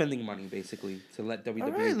 So they're spending money basically to let WWE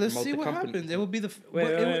All right, let's promote see the what company. happens. It will be the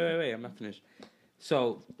Wait, I'm not finished.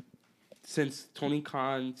 So, since Tony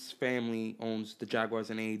Khan's family owns the Jaguars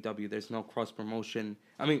and AEW, there's no cross promotion.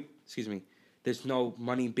 I mean, excuse me, there's no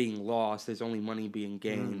money being lost. There's only money being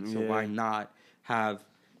gained. So why not have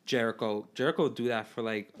Jericho? Jericho do that for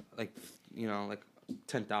like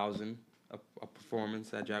 10,000 a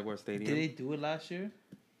performance at Jaguar Stadium. Did they do it last year?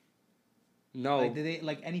 No, Like, did they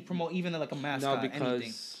like any promote, even like a mascot? no,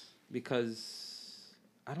 anything? because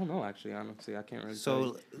I don't know. Actually, honestly, I can't really. tell So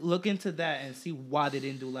you. look into that and see why they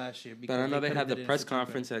didn't do last year. But I know they could've had the did it in press September.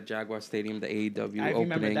 conference at Jaguar Stadium, the AEW I opening.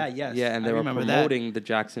 remember that, yes. Yeah, and they I were remember that. promoting the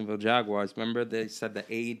Jacksonville Jaguars. Remember, they said the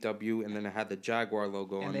AEW, and then it had the Jaguar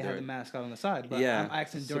logo And on they there. had the mascot on the side. But Yeah. I'm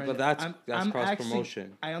asking So- during. but that's I'm cross asking-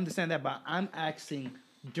 promotion. I understand that, but I'm asking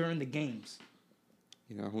during the games.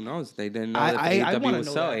 You know, who knows? They didn't know I that the I AEW want to would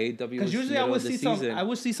know sell. that. AEW Because was usually I middle would of the see some. season. I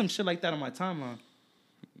would see some shit like that on my timeline.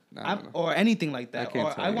 I don't know. Or anything like that. can't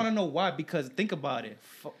Or tell I you. want to know why, because think about it.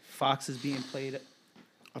 Fox is being played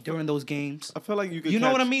during those games. I feel like you could. You know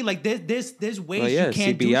catch, what I mean? Like there's ways Well, yeah, you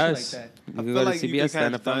can't CBS. do shit like that. You I can feel go to like you CBS, could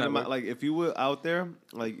catch the NFL Dynamite. Network. Like if you were out there,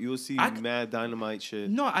 like you will see I- mad Dynamite shit.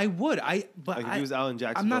 No, I would. But Like if he was out in I'm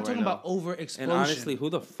Jacksonville not right talking now. about overexplosion. And honestly, who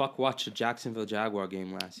the fuck watched the Jacksonville Jaguar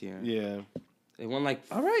game last year? Yeah, They won like.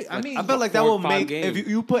 All right, I mean, I feel like that 4 or will 5 make games. if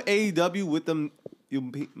you put AEW with them,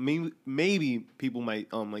 maybe people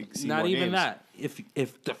might like see Not more even games. that.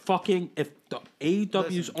 If the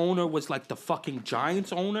AEW's owner was like the fucking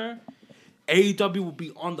Giants owner, AEW would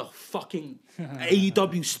be on the fucking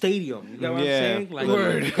AEW stadium. You know what Yeah. I'm saying? Like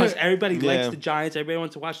Word. because everybody likes Yeah. the Giants, everybody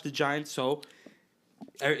wants to watch the Giants, so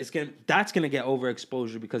that's gonna get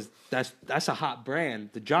overexposure because that's a hot brand,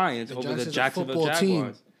 the Giants over Giants the is a Jacksonville football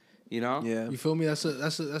Jaguars. team. You know? Yeah, You feel me?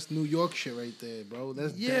 That's New York shit right there, bro.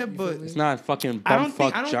 That's Yeah, that, you but feel me? It's not fucking I bumfuck don't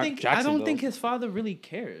think. I don't think. I Jacksonville. don't think his father really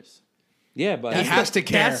cares. Yeah, but He has to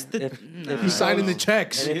care. That's the. if He's signing the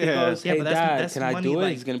checks. And if he Yeah. goes, Yeah, hey but that's- dad, that's can I money, do it?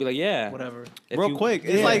 like, He's gonna be like, yeah. Whatever. If real you- quick.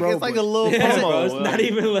 It's Yeah, like bro, it's like but- a little Yeah, promo. bro, it's not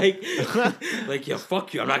even like yeah,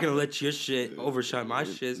 fuck you. I'm not gonna let your shit overshine my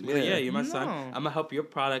shit. It's like, yeah, you're my son. No. I'm gonna help your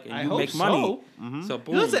product and I you hope make money. so. So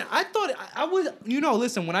boom. Listen, I thought I was.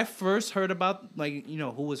 Listen. When I first heard about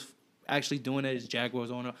who was actually doing it as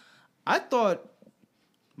Jaguars owner, I thought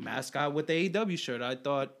mascot with the AEW shirt. I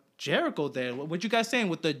thought Jericho there. What you guys saying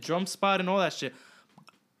with the drum spot and all that shit?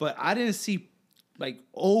 But I didn't see like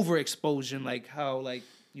overexposure, like how like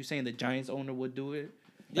you saying the Giants owner would do it.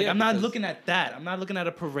 Like Yeah, I'm not because- looking at that. I'm not looking at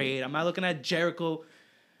a parade. I'm not looking at Jericho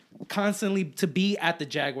constantly to be at the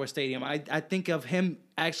Jaguar Stadium. I think of him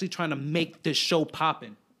actually trying to make the show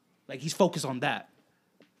popping. Like he's focused on that.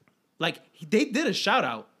 Like they did a shout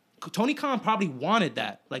out. Tony Khan probably wanted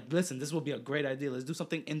that. Like, listen, this will be a great idea. Let's do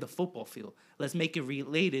something in the football field. Let's make it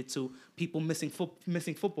related to people missing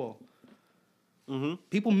football.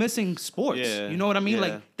 People missing sports. Yeah, You know what I mean? yeah.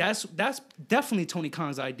 Like that's definitely Tony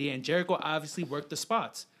Khan's idea. And Jericho obviously worked the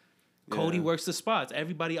spots. Cody Yeah. works the spots.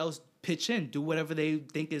 Everybody else pitch in, do whatever they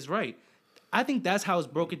think is right. I think that's how it's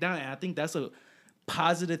broken down, and I think that's a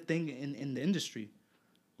positive thing in the industry.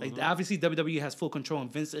 Like obviously WWE has full control,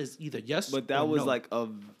 and Vince is either yes. But that or was no. like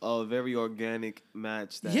a very organic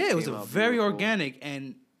match. That it was came a out very beautiful. organic,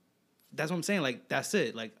 and that's what I'm saying. Like that's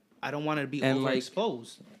it. Like I don't want it to be And, like,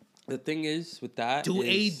 overexposed. the thing is with that Do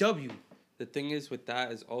is- AEW. The thing is with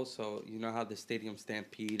that is also, you know how the Stadium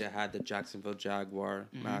Stampede that had the Jacksonville Jaguar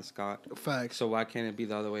mascot. Facts. So why can't it be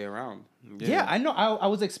the other way around? Yeah, I know. I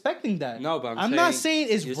was expecting that. No, but I'm not saying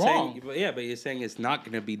it's you're wrong. Saying, but yeah, but you're saying it's not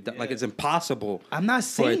going to be done. Like it's impossible. I'm not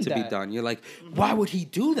for saying it to that. be done. You're like, why would he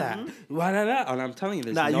do that? Why not? And I'm telling you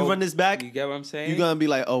this. Nah, you run this back, You get what I'm saying? You're gonna be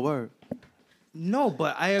like, oh word. No,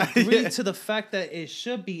 but I agree to the fact that it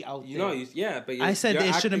should be out there. You know, but I said you're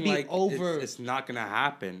it shouldn't acting be like over- It's not gonna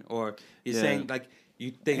happen, or you're Yeah. saying like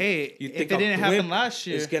you think. Hey, you if think it a didn't happen blimp last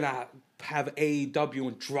year- is gonna have AEW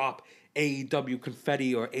and drop AEW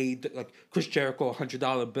confetti or like Chris Jericho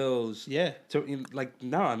 $100 bills. Yeah. Like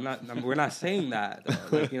no, I'm not. We're not saying that.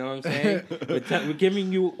 Though. Like, you know what I'm saying? We're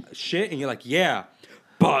giving you shit, and you're like, yeah.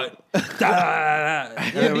 But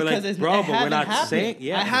Yeah, we're because like, bro, but we're not happened. saying.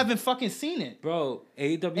 Yeah, I haven't fucking seen it. Bro,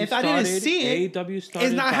 AEW If I started. didn't see it, AEW started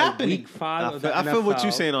it's not by happening. Week 5 of the I feel what NFL.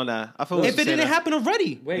 you're saying on that. I feel what If you're it saying didn't on- happen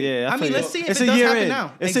already. Wait, Yeah, I mean, feel let's you. see if It's it a does year happen in.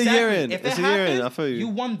 now. It's a year in. If It's it a year in. happened, I feel you.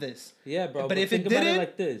 won this. Yeah, bro. But if it think about didn't,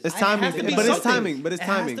 like this, It's It timing. has to be But it's something. timing. But it's It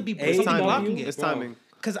has timing. to be It's something timing. blocking it. It's Bro. timing.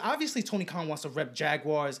 Because obviously Tony Khan wants to rep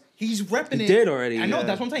Jaguars. He's repping He it. did already, I know, yeah.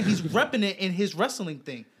 that's what I'm saying. He's repping it in his wrestling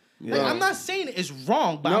thing. Like, Yeah. I'm not saying it's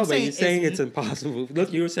wrong, but no, I'm but saying you're saying it's impossible.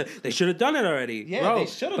 Look, you were saying they should have done it already. Yeah, bro. they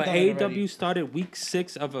should have But done it AEW already. started week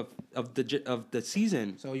 6 of the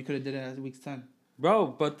season, So you could have did it at week's 10. bro.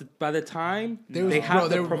 But by the time They was- have bro, the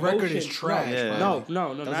their record promotion, is trash, Yeah. No,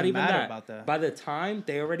 not Doesn't even matter that. about that. By the time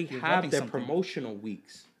they already You're have repping their something. promotional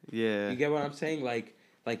weeks. Yeah. You get what I'm saying? Like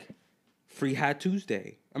Free Hat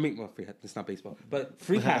Tuesday. I mean, well, free hat. It's not baseball, but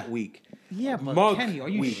free hat week. Yeah, but Mug Kenny, are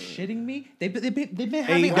you week. shitting me? They've been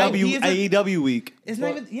having ideas. AEW week. It's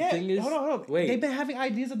not even. Yeah, thing is- hold on. wait. They've been having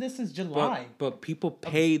ideas of this since July. But people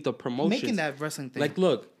pay the promotions. Making that wrestling thing. Like,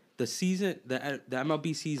 look, the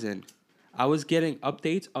MLB season, I was getting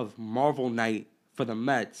updates of Marvel Night for the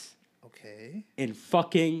Mets Okay. in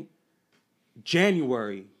fucking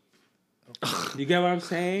January. You get what I'm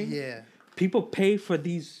saying? Yeah. People pay for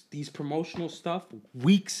these promotional stuff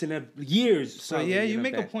weeks and years. So probably yeah, in you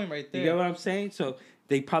make a advance. point right there. You get what I'm saying? So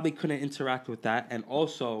they probably couldn't interact with that, and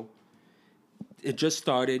also, it just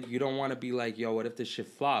started. You don't want to be like, yo, what if this shit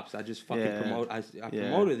flops? I just fucking Yeah. promote. I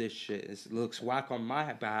promoted this shit. It looks whack on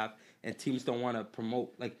my behalf, and teams don't want to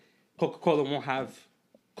promote. Like Coca-Cola won't have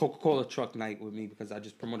Coca-Cola truck night with me because I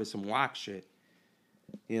just promoted some whack shit.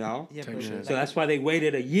 You know? Yeah, but, Yeah. like, So that's why they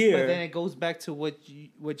waited a but then year. it goes back to what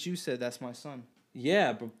you said. That's my son.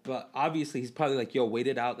 Yeah, but obviously he's probably like, yo, wait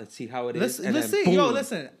it out. Let's see how it is. Let's see. boom. Yo,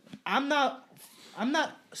 listen. I'm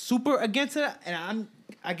not super against it, and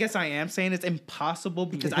I guess I am saying it's impossible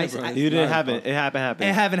because Yeah, bro. You didn't Not have it. impossible. It happened.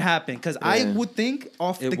 It haven't happened because I Yeah. would think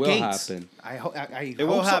off It the will gates. happen. I hope will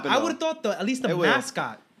so. happen, I though. would have thought at least the It will.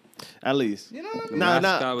 mascot. At least. You know what I The mean? Nah,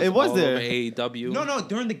 mascot it was all there. over AEW. No,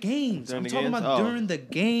 during the games. During I'm the talking games? about Oh. during the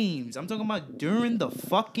games. I'm talking about during the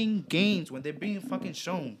fucking games when they're being fucking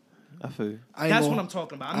shown. I feel you. I ain't That's gonna- what I'm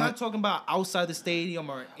talking about. I'm not talking about outside the stadium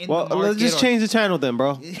or in Well, the market. let's just or- change the channel then,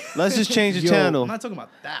 bro. Let's just change the Yo, channel. I'm not talking about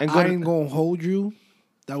that. And I ain't gonna hold you.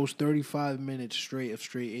 That was 35 minutes straight of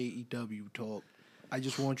straight AEW talk. I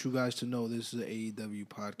just want you guys to know this is an AEW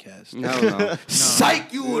podcast. No.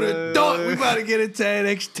 Psych, you would have thought we about to get into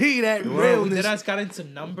NXT. That Bro, we realness. did got into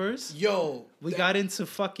numbers. Yo, We got into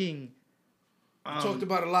fucking. talked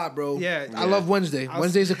about a lot, bro. yeah. I love Wednesday. I was-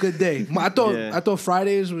 Wednesday's a good day. I Yeah. thought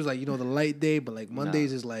Fridays was like the light day, but like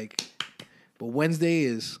Mondays is like, but Wednesday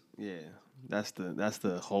is that's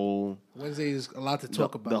the whole Wednesday is a lot to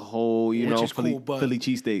talk about. the whole Which know is Philly, cool, but- Philly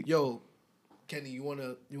cheesesteak. Yo, Kenny, you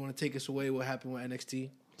wanna take us away? What happened with NXT?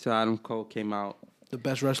 So Adam Cole came out. The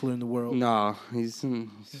best wrestler in the world. No, he's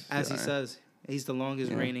As he says, he's the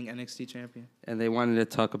longest reigning NXT champion. And they wanted to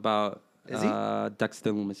talk about Is he?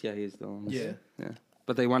 Dexter Loomis. Yeah, he is the Loomis. Yeah.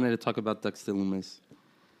 But they wanted to talk about Dexter Loomis,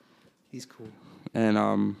 He's cool.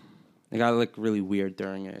 and it got like really weird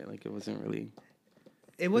during it. Like it wasn't really.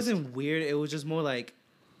 It wasn't weird. It was just more like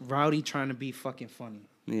Rowdy trying to be fucking funny.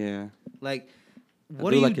 Yeah. Like, I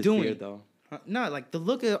what do are like you his doing? beard, though. No, like the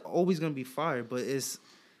look is always gonna be fire, but it's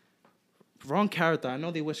wrong character. I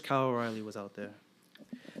know they wish Kyle O'Reilly was out there.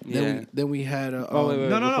 Yeah. Then we had a. Oh, wait, wait.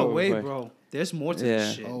 No, wait, before- bro. There's more to Yeah.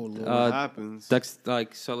 this shit. Oh Lord. What happens?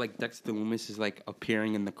 Dexter Loomis is like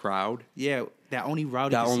appearing in the crowd Yeah, that only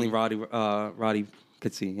Rowdy. that can only see. Roddy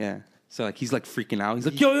could see. Yeah. So like he's like freaking out. He's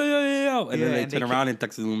like yo, and Yeah, then they and turn they around and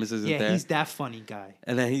Dexter Loomis isn't Yeah, there. he's that funny guy.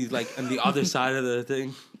 And then he's like on the other side of the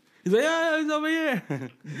thing. He's like, yeah, he's over here.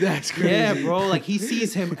 That's crazy. Yeah, bro. Like he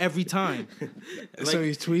sees him every time. So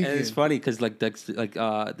he's tweaking. And it's funny because like Dexter, like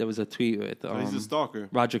there was a tweet with He's a stalker.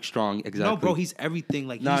 Roderick Strong. Exactly. No, bro, he's everything.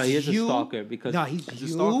 Like No, he's he is a you, stalker because no, he's he's a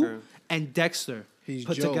you stalker. and Dexter He's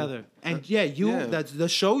put Joe. together. And yeah, you Yeah. that's the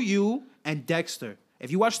show you and Dexter.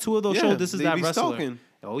 If you watch two of those Yeah, shows, this is they that be wrestler. stalking.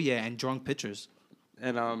 Oh yeah, and drawing pictures.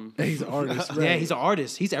 and He's an artist. Yeah, he's an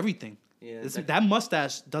artist. He's everything. Yeah, That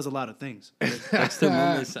mustache does a lot of things. Dexter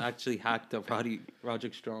Loomis actually hacked up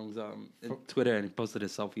Roderick Strong's Twitter and he posted a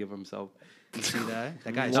selfie of himself. You see that?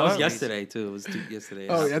 That guy's That was crazy. yesterday too. It was yesterday.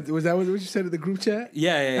 Oh, yeah, was that what you said in the group chat?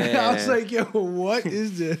 Yeah. I was like, yo, what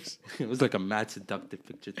is this? it was like a mad seductive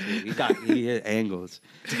picture too. He hit angles.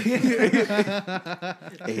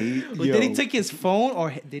 But did he take his phone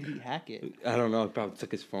or did he hack it? I don't know. He probably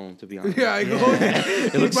took his phone to be honest. Yeah, I go.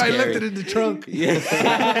 He looks probably left scary. it in the trunk.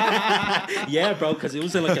 Yeah, bro, because it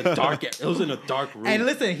was in like a dark. It was in a dark room. And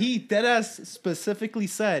listen, he deadass specifically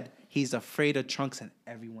said he's afraid of trunks, and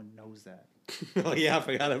everyone knows that. oh yeah, I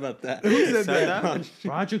forgot about that. Who said that?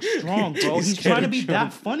 Roderick Strong, bro. He's trying to be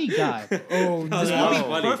that funny guy. Oh, That was no.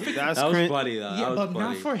 funny. perfect. That's That was cringe. funny though. Yeah, that was but funny.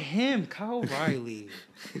 not for him, Kyle O'Reilly.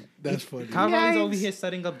 That's funny. Kyle O'Reilly's over here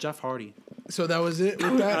setting up Jeff Hardy. So that was it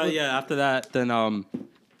with that? Yeah, after that, then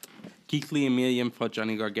Keith Lee and Mia Yim fought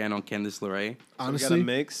Johnny Gargano and Candice LeRae. We got a Honestly,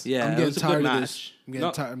 mix. Yeah, I'm it getting was a good tired of match. this. I'm getting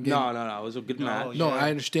no, tired- I'm getting- no, it was a good match. no, Yeah. I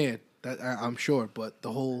understand. That I'm sure, but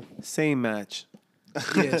the whole Same match.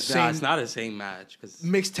 yeah, Nah, same it's not the same match. Cause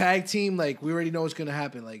mixed tag team, like we already know what's gonna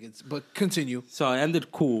happen. Like it's but continue. so it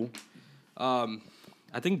ended cool.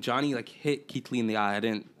 I think Johnny like hit Keith Lee in the eye. I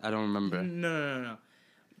don't remember. No.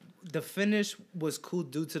 The finish was cool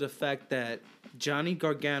due to the fact that Johnny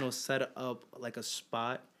Gargano set up like a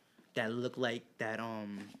spot that looked like that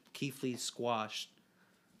Keith Lee squashed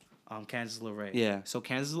Candice LeRae. Yeah. So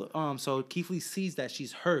so Keith Lee sees that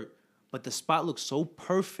she's hurt, but the spot looks so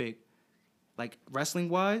perfect, like wrestling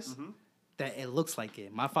wise, that it looks like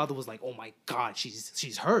it. My father was like, "Oh my God,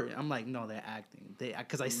 she's hurt." I'm like, "No, they're acting."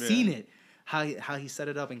 Because I seen it, how he set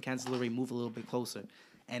it up, and Candice LeRae moved a little bit closer,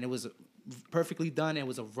 and it was perfectly done. It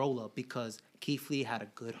was a roll up because Keith Lee had a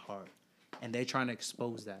good heart, and they're trying to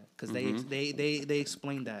expose that because they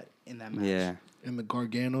explained that in that match. Yeah. And the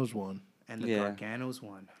Garganos won. And the Yeah. Garganos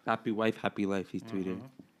won. Happy wife, happy life. He tweeted.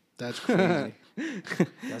 That's crazy.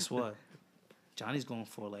 Guess what? Johnny's going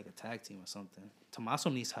for like a tag team or something. Tommaso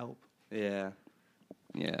needs help. Yeah.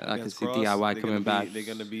 Yeah, I can Against see Cross, DIY they're coming gonna back. They're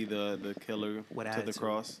gonna be the killer With to the attitude.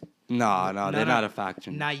 Cross. No, they're not a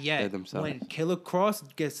faction. Not They're yet. themselves. When Killer Cross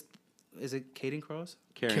gets, is it Caden Cross?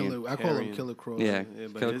 Carrying. Killer. I call him Carrion. Killer Cross. Yeah, Yeah,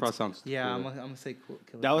 but Killer it's- Cross songs. Yeah, cool. I'm gonna say Killer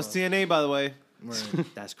That was Cross. TNA, by the way. Right.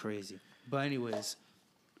 That's crazy. But anyways,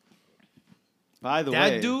 By the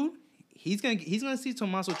that way, dude, he's gonna see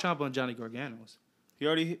Tommaso Ciampa and Johnny Garganos. he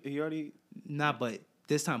already. Nah, but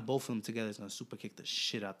this time both of them together is gonna super kick the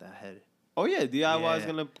shit out that head. Oh yeah, DIY is Yeah.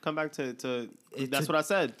 gonna come back to. It- That's to- what I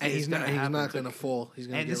said. And he's not happen. gonna fall. He's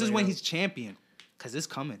gonna And get this is right when up. he's champion, cause it's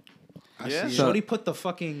coming. I Yeah. see it. So- Shorty put the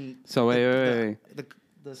fucking So wait. the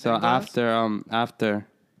So sunglass- after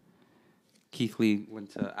Keith Lee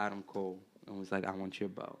went to Adam Cole and was like, "I want your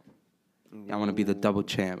belt. I want to be the double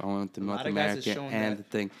champ. I want the North lot of guys have American shown and that. the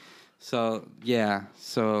thing." So yeah,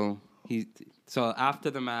 so after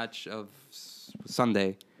the match of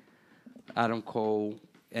Sunday, Adam Cole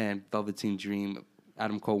and Velveteen Dream.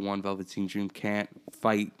 Adam Cole won. Velveteen Dream can't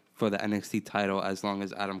fight for the NXT title as long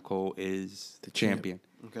as Adam Cole is the champion.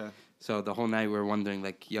 Okay. So the whole night we were wondering,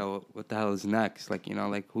 like, yo, what the hell is next? Like, you know,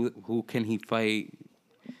 like who can he fight?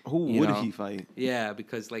 Who You would know. he fight? Yeah,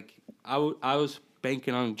 because like I was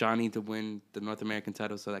banking on Johnny to win the North American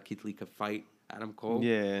title so that Keith Lee could fight Adam Cole.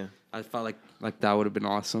 Yeah. I felt like that would have been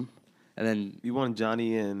awesome. And then You want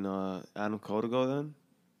Johnny and Adam Cole to go then?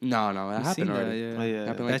 no, it We've happened seen that, already. yeah. Oh, yeah.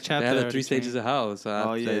 Happened That like, chapter they had the already 3 stages came. of hell, so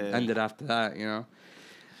Oh, it yeah. ended after that, you know.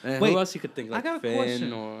 And Wait, who else you could think I like got a Finn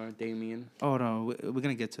question. or Damien? Oh no, we're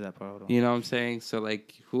gonna get to that part. Hold on. You know what I'm saying? So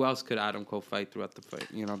like, who else could Adam Cole fight throughout the fight?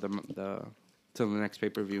 You know, the till the next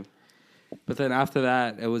pay-per-view. But then after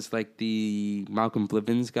that, it was like the Malcolm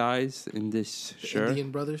Blivens guys in this The shirt. Indian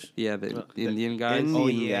brothers. Yeah, the Indian guys.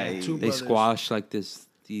 Indian yeah. guy. Two They brothers. squashed like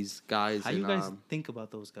these guys. How and, you guys think about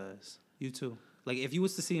those guys? You too. Like if you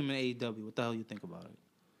was to see him in AEW, what the hell you think about it?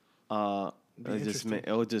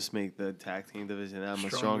 It would just make the tag team division that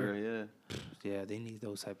much stronger. Yeah. Yeah, they need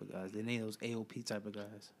those type of guys. They need those AOP type of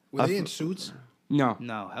guys. Were they in suits? No,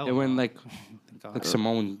 No, hell it went no. like Thank God. like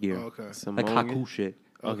Samoan gear, Oh, okay. like Samoan Haku shit.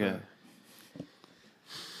 Okay.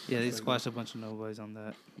 Yeah, they squashed a bunch of nobodies on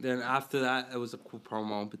that. Then after that, it was a cool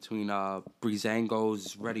promo between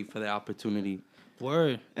Breezango's ready for the opportunity.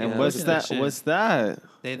 Word. And Yeah, what's look at that? shit. What's that?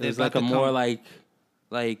 They It was about like a to more come-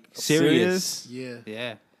 like serious. Yeah.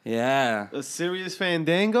 yeah, Yeah. A serious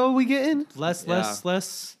Fandango we getting?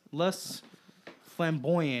 less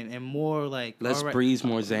flamboyant and more like Less all right. breeze,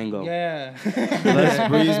 more Zango. Yeah, Let's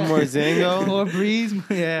breeze more Zango. more breeze.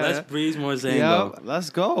 Yeah, Less breeze, more Zango. Let's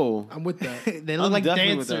go. I'm with that. they look I'm like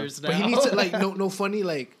definitely with dancers. But he now. needs to like no funny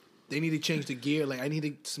like they need to change the gear. Like I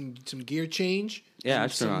needed some gear change. Yeah,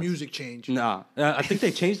 and some astronauts. music change. No, I think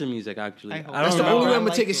they changed the music actually. I I hope- don't That's the remember. only way I'm I gonna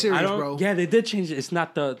like take it it. serious, I don't, bro. Yeah, they did change it. It's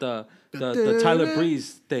not the Tyler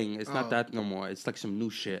Breeze thing. It's not that no more. It's like some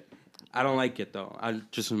new shit. I don't like it though. I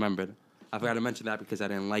just remembered. I forgot to mention that because I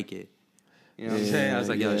didn't like it. You know what I'm saying? I was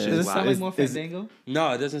like, yo, this Yeah. shit Does is it sound like wild. more Is- Fandango?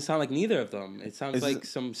 No, it doesn't sound like neither of them. It sounds Is like it-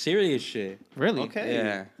 some serious shit. Really? Okay.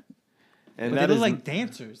 Yeah. And But that they look is like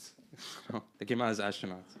dancers. They came out as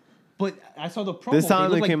astronauts. But I saw the promo. This They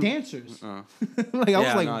sounded look like like him- dancers. Uh, Like I Yeah,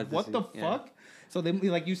 was like, no, what the yeah. fuck? So they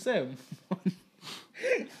like you said.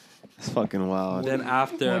 it's fucking wild. then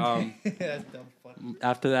after That's dumb fuck.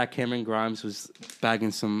 after that, Cameron Grimes was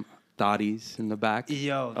bagging some thotties in the back.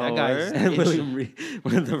 Yo, that Oh, guy's word? And itchy. William Reed,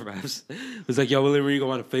 one of the refs, was like, "Yo, William Regal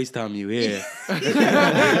want to FaceTime you here."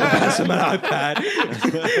 Pass him an iPad.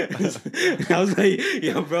 I was like,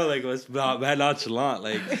 "Yo, bro, like, what's mad nonchalant?"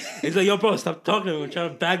 Like, he's like, "Yo, bro, stop talking to him. I'm trying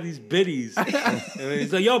to bag these biddies." And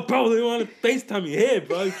he's like, "Yo, bro, they want to FaceTime you here,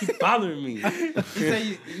 bro. You keep bothering me."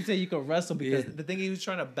 You say you could wrestle because Yeah. the thing he was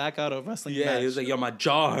trying to back out of wrestling. Yeah, match. he was like, "Yo, my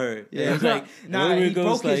jaw hurt." Yeah, he was like, nah, William he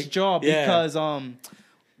Regal's broke his like- jaw yeah. because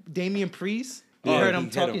Damian Priest. Yeah, heard he him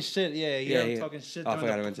hit talking him. shit. Yeah, he Yeah, heard him yeah. talking shit Oh, I during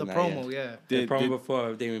forgot to the mention that, promo. Yeah. the Did- promo did-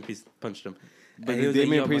 before Damien Priest punched him. But And he did was like,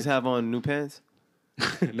 Damian "Yo, Priest my-" have on new pants?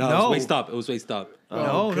 No, it No. was waist up. It was waist up.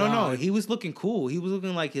 no. God. He was looking cool. He was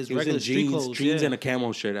looking like his He was regular in street jeans, clothes. jeans yeah. and a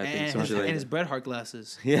camo shirt. I think and, something like and his that. Bret Hart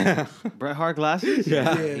glasses. Yeah, Bret Hart glasses.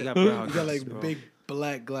 yeah, Yeah, He got Bret Hart you got glasses, like bro. big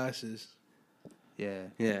black glasses. Yeah.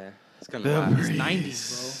 yeah. It's kind of It's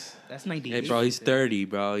 90s, bro. That's 98. Hey, bro, he's 30,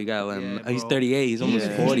 bro. You gotta let him. Yeah, He's bro. 38. He's almost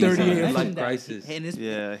Yeah. 40. He's He's 38. on a Mentioned life that. crisis. And his,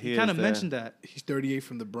 Yeah, he he is kind of there. mentioned that. He's 38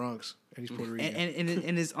 from the Bronx, and he's Puerto Rican.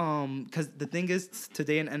 And his because the thing is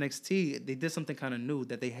today in NXT they did something kind of new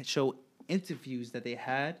that they had show interviews that they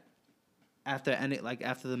had after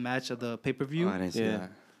after the match of the pay-per-view. Oh, I didn't see Yeah.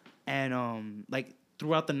 that. And like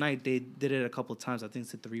throughout the night they did it a couple of times. I think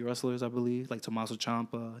it's the 3 wrestlers, I believe, like Tommaso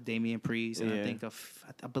Ciampa, Damian Priest, and I Yeah. think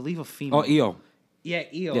I believe a female. Oh, EO. Yeah,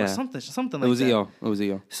 EO Yeah. or something It like was that. EO. It was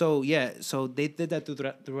EO. So yeah, so they did that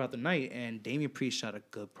throughout the night, and Damian Priest shot a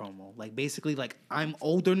good promo. Like basically, like I'm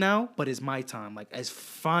older now, but it's my time. Like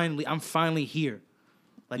I'm finally here.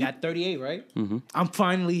 Like at 38, right? Mm-hmm. I'm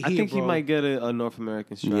finally here. I think he bro. might get a North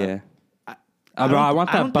American strap. Yeah. I Bro, I don't- want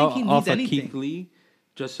I that don't belt think he off needs of Keith anything. Lee,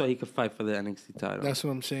 just so he could fight for the NXT title. That's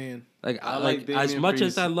what I'm saying. Like, I like like as Damian much Priest.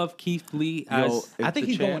 as I love Keith Lee, Yo, as if I think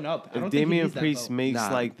the he's champ- going up. I If don't think he Damian needs that Priest belt. makes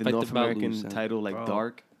Nah, like the fight the North belt American loose, son. title like Bro.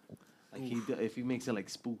 dark, like if he makes it like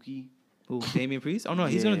spooky. Who, Damian Priest? Oh no,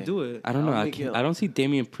 he's Yeah. gonna do it. I don't know. I'll I make can't, it- I don't see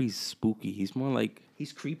Damian Priest spooky. He's more like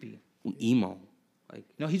He's creepy. emo. Like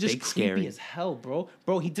No, he's just fake creepy scary. as hell, bro.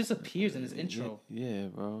 Bro, he disappears in his intro. Yeah,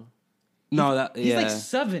 bro. No, that He's yeah. like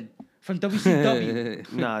 7 from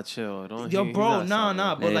WCW. Nah, chill. Don't. Yo, he's bro, not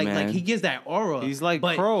nah, solid. but Hey, like man. he gives that aura. He's like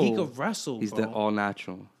but Crow. he could wrestle. He's bro. the all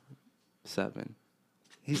natural 7.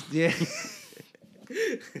 He's yeah.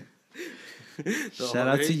 Shout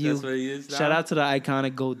out to you. That's what he is now? Shout out to the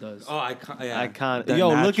iconic Goldust. Oh, yeah. Iconic. The Yo,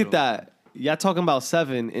 look natural. at that. Y'all talking about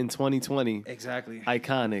 7 in 2020. Exactly.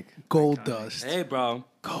 Iconic. Gold dust. Hey, bro.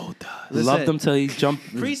 Gold dust. Listen, Loved him till he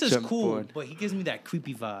jumped. Priest is jumped cool, forward. but he gives me that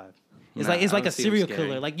creepy vibe. It's Nah, like it's I like don't a see him serial scary.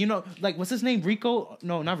 killer. Like like what's his name? Rico?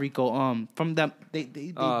 No, not Rico. From that they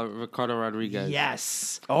Ricardo Rodriguez.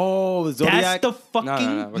 yes. Oh, the Zodiac. That's the fucking No,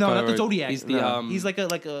 no, Ricardo not the Rod- Zodiac. He's the he's like a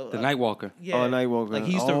the Nightwalker. yeah. Oh, Nightwalker. Like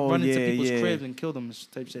he used to Oh, run into yeah, people's yeah. cribs and kill them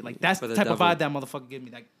and type shit. Like that's For the the type of devil. vibe that motherfucker give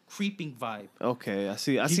me. That creeping vibe. Okay, I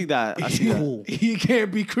see that. I see that. Cool. He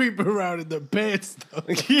can't be creeping around in the beds though.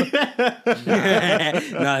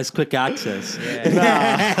 No, it's quick access.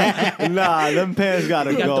 Nah, them pants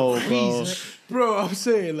gotta got go, the bro. freeze. Bro, I'm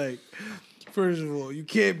saying like, first of all, you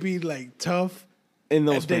can't be like tough, In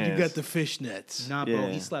those and then you pants. got the fishnets. Nah, bro, Yeah.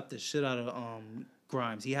 he slapped the shit out of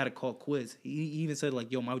Grimes. He had to call quiz. He even said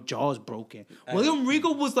like, "Yo, my jaw's broken." William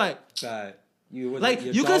Regal was like, You like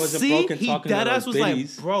your you jaw could wasn't see broken he talking to dead ass those was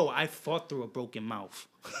biddies. like, "Bro, I fought through a broken mouth."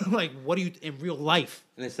 Like, what are you in real life?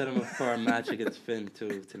 And they set him up for a match against Finn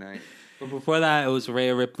too tonight. But before that, it was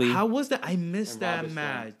Rhea Ripley. How was that? I missed And that Robert Stone.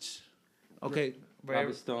 match. Okay,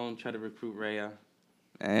 Robert Stone tried to recruit Rhea,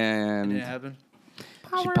 did and it happen?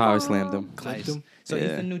 she power slammed him. Clipped Nice. him. So he's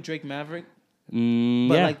Yeah. the new Drake Maverick. But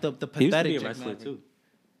But like the he used to pathetic be a Drake wrestler Maverick.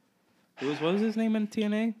 too. What was his name in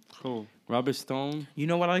TNA? Cool. Robert Stone. You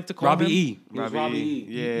know what I like to call Robbie him? E. He was Robbie E.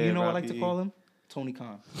 Yeah. You know what I Robbie like to E. call him? Tony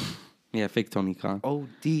Khan. Yeah, fake Tony Khan.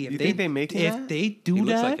 OD. If You think they make if that? they do He that,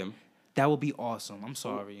 looks like him. that would be awesome. I'm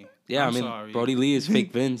sorry. Yeah, I'm I mean, sorry. Brody Lee is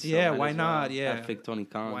fake Vince. so Yeah, might why as well not? Yeah. have fake Tony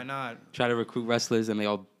Khan. Why not? Try to recruit wrestlers and they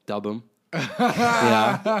all dub him.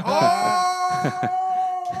 Yeah,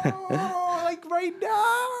 Like right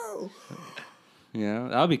now. yeah,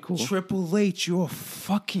 that'd be cool. Triple H, you're a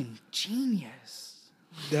fucking genius.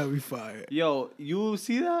 That'd be fire. Yo, you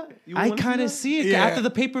see that? You I wanna kind of that? see it Yeah. after the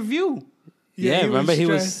pay per view. Yeah, remember he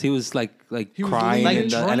was stressed. like He was crying leaning in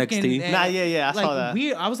the drunk NXT. and- Nah, yeah, I like, saw that.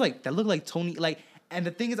 Weird. I was like, that looked like Tony. Like, and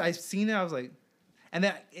the thing is, I've seen it. I was like, and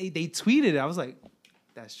then they tweeted it. I was like,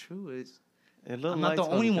 that's true. It looked I'm not like the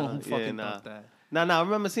only Tony one Khan. who fucking nah. thought that. Nah, I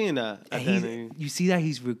remember seeing that. And At the end. you see that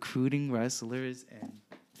he's recruiting wrestlers, and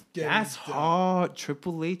Yeah, that's he's done. hard.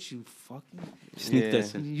 Triple H, you fucking Sneak Yeah.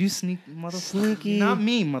 this in. you sneak motherfucker. Sneaky. Not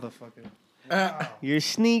me, motherfucker. You're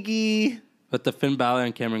sneaky. But the Finn Balor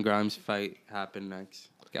and Cameron Grimes fight happened next.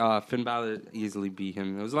 Finn Balor easily beat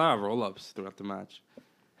him. There was a lot of roll-ups throughout the match.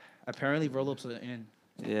 Apparently, roll-ups are in.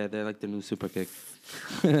 Yeah, they're like the new super kick.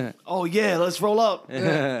 Oh yeah, let's roll up. Roll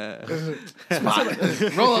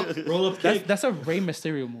up That's a Rey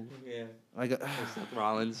Mysterio move. Yeah. Like, Seth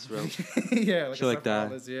Rollins. Bro. yeah, like, Shit like Seth that.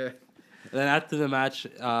 Rollins, yeah. Then after the match,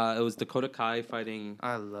 it was Dakota Kai fighting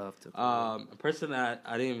I love to. a person that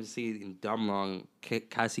I didn't even see in dumb long,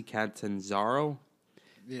 Cassie Catanzaro.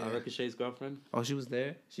 Yeah. Ricochet's girlfriend. Oh, she was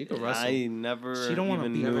there. She could wrestle. I never. She don't wanna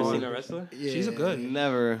even be knew. Never Never seen a wrestler. Yeah. She's a good.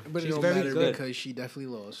 Never. But it She's don't very matter good. because she definitely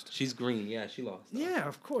lost. She's green. Yeah, she lost. Yeah,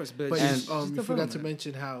 of course. But But she's you forgot to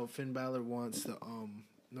mention how Finn Balor wants the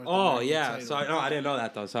North Oh American yeah, title. sorry. No, I didn't know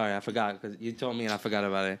that though. Sorry, I forgot because you told me and I forgot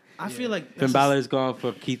about it. I feel like Finn Balor's going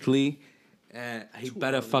for Keith Lee, and he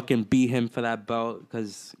better fucking beat him for that belt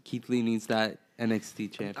because Keith Lee needs that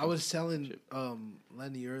NXT champion. I was telling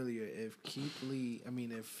Lenny earlier if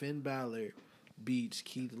if Finn Balor beats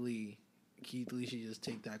Keith Lee should just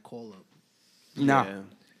take that call up. no, Yeah.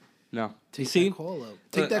 no. Take You see, that call up.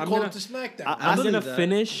 Take Look, that I'm call gonna- up to SmackDown. I'm believe gonna that.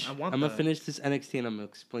 finish. I I'm want gonna that. finish this NXT and I'm gonna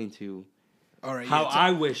explain to you All right. how yeah,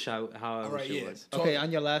 I wish how I all wish right, it yeah. was. okay.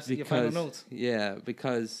 On your final Because notes. yeah,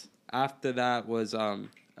 because after that was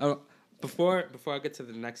before I get to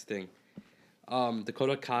the next thing,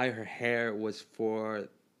 Dakota Kai, her hair was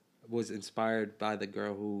inspired by the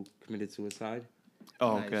girl who committed suicide.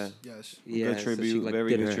 Oh, Nice. okay. Yes. Yeah, tribute, So she, like, very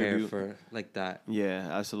did good her hair tribute. for like that. Yeah,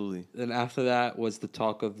 absolutely. Then after that was the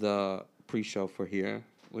talk of the pre-show for here,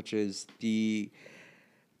 which is the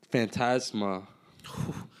Phantasma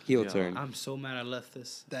heel Yo. turn. I'm so mad I left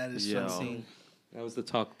this. That is Yo. something. That was the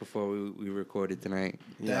talk before we recorded tonight.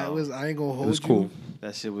 That Yo. was I ain't gonna hold It was you. cool.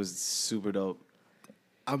 That shit was super dope.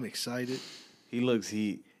 I'm excited. He looks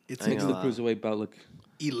heat. It's I ain't Makes gonna the lie. cruiserweight belt look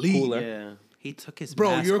elite. cooler. Yeah. He took his Bro,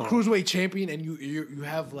 mask you're a off. cruiserweight champion and you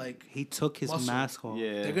have like He took his muscle. mask off.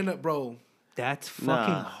 Yeah. they're gonna bro. That's fucking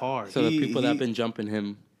Nah. hard. So the He- people that have he- been jumping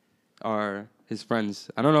him are his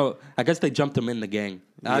friends. I don't know. I guess they jumped him in the gang.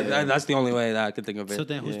 Yeah. That's the only way that I could think of it. So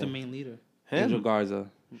then, who's Yeah. the main leader? Angel Him?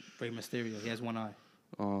 Garza. Rey Mysterio. He has one eye.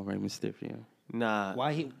 Oh, Rey Mysterio. Nah.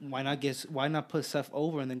 Why not put Seth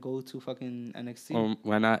over and then go to fucking NXT? Or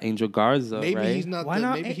why not Angel Garza? Maybe right? he's not Why the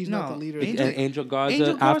not? maybe he's No, not the leader. Angel- And Angel Garza, Angel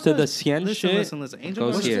after Garza the is- Cien listen, shit listen. Angel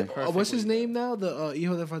goes Garza here. is perfect What's his with it. name now? The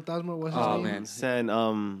Hijo de Fantasma. What's his Oh, name?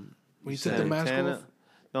 man. When he took the mask Santana? off,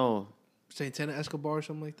 No. Santana Escobar or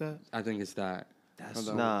something like that. I think it's that. That's Hold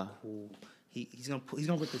so on. Nah. cool. He's gonna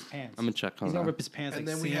rip his pants. I'm gonna check. He's Hold gonna on. rip his pants. And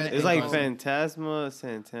like then we Cena had- It's and like Garza. Phantasma,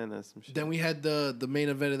 Santana, some shit. Then we had the main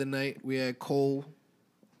event of the night. We had Cole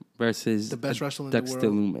Versus The best wrestler in the Dexter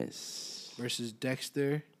world. Loomis. versus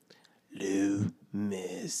Dexter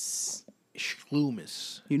Loomis.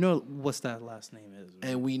 Schlumis. You know what's that last name is?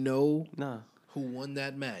 right? And we know Nah. who won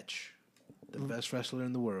that match. The best wrestler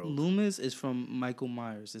in the world. Loomis is from Michael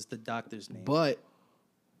Myers. It's the doctor's name. But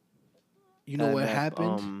you know what That,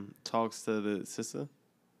 happened? Talks to the sister.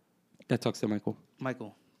 That talks to Michael.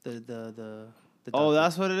 Michael, the Oh, doctor.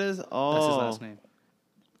 that's what it is. Oh, That's his last name.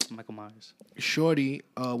 Michael Myers. Shorty,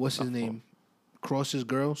 what's his name? Cross's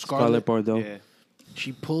girl, Scarlett Scarlett. Bordeaux. Yeah.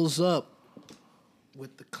 She pulls up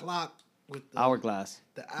with the clock, with the Hourglass.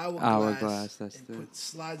 the hourglass, Hourglass, that's and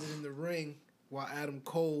slides it in the ring while Adam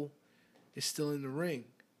Cole is still in the ring.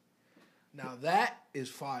 Now that is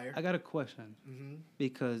fire. I got a question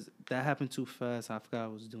because that happened too fast. I forgot I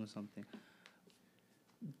was doing something.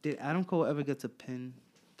 Did Adam Cole ever get to pin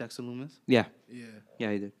Dexter Loomis? Yeah. Yeah,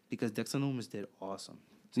 Yeah, he did. Because Dexter Loomis did awesome.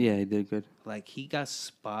 Yeah, he did good. Like he got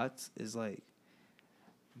spots. Is like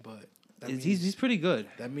but that he's pretty good.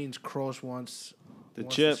 that means Cross wants The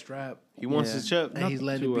wants chip. the strap, He wants Yeah. his chip. and he's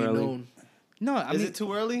letting too it be early. known. No, I Is mean it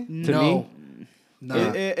too early? No,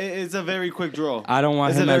 nah. It's a very quick draw. I don't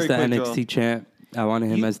want It's a him as very the quick NXT champ. I wanted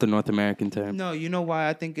him You- as the North American champ. No, you know why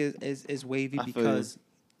I think is wavy I feel because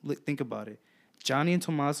look, think about it. Johnny and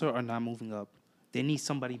Tommaso are not moving up. They need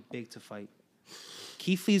somebody big to fight.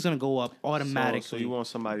 Keith Lee's gonna go up automatically. So you want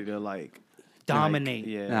somebody to like dominate,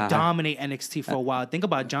 yeah. Nah. dominate NXT for a while. Think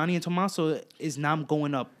about it. Johnny and Tommaso is not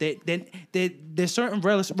going up. There's certain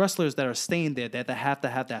wrestlers that are staying there that have to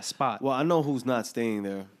have that spot. Well, I know who's not staying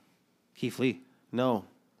there. Keith Lee. No,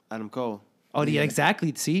 Adam Cole. Oh, yeah,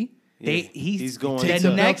 exactly. See, Yeah. he's going the Takes to-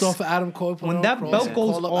 the next. belt off of Adam Cole. put it when on that Cross, belt and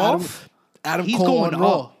goes call up off, Adam he's Cole going on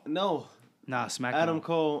Raw. up. No, Nah, SmackDown. Adam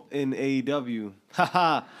Cole in AEW.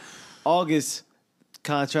 Haha. August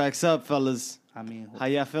contracts up, fellas. I mean, How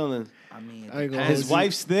y'all feeling? I ain't gonna depends, His hold you.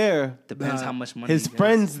 wife's there. depends Nah. how much money. His he has.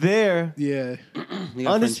 friends there. Yeah, He got friends here.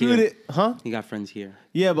 Undisputed, huh? He got friends here.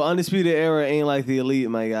 Yeah, but Undisputed Era ain't like the Elite,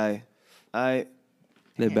 my guy.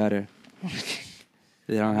 They're better.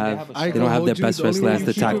 They don't have. have a I They ain't don't gonna have hold their you. best The only wrestler way as you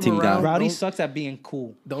the keep tag him team around, guy. Rowdy Don't- sucks at being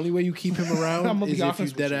cool. the only way you keep him around I'ma be is if honest you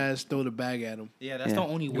with dead you. ass throw the bag at him. Yeah, that's Yeah. the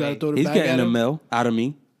only You way. gotta throw the He's bag at getting a him. mil out of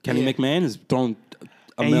me. Kenny Yeah. McMahon is throwing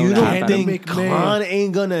a And mil you and a half don't at think- him. think McMahon. Khan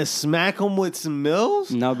ain't gonna smack him with some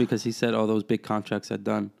mills? No, because he said all those big contracts are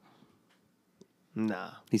done. Nah.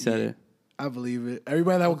 He said it. I believe it.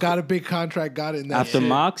 Everybody that got a big contract got it in that After shit.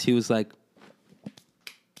 Mox, he was like,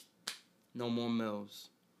 "No more mills."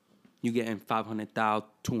 You getting 500,000,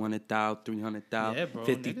 200,000, 300,000, Yeah, bro,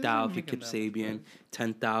 50,000 niggas if you're Kip making that, Sabian,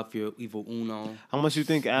 10,000 if you're Evil Uno, How much you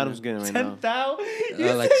think Adam's getting right now?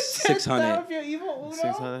 10,000. like 600. You're evil Uno.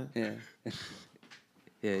 600. Yeah.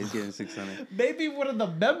 Yeah, he's getting 600. Maybe one of the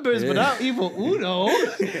members, but not Evil Uno.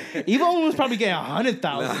 Evil Uno's probably getting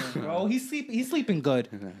 100,000, bro. He's sleeping good.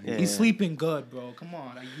 Yeah, He's yeah. sleeping good, bro. Come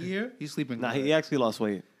on, a year, he's sleeping Nah, good. he actually lost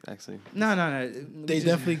weight. Actually, No. They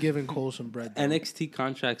definitely giving Cole some bread. though. NXT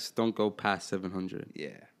contracts don't go past 700. Yeah.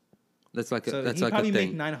 That's like a, So that's he like probably a make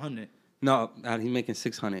thing. 900. No, he's making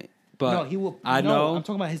 600. But No, he will. I no, know. I'm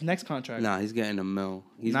talking about his next contract. Nah, he's getting a mil.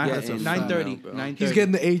 He's Nine- getting that's a 930. 930. He's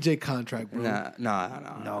getting the AJ contract, bro. Nah.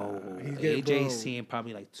 No, He's getting- bro. AJ's seeing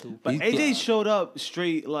probably like 2. but He's- AJ showed up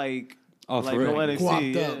straight like Oh, for like real? no NXT. Guapped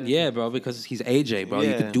Yeah. up. Yeah, bro, because he's AJ, bro.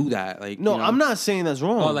 You Yeah. could do that. Like, No, you know? I'm not saying that's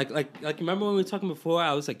wrong. Oh, like remember when we were talking before?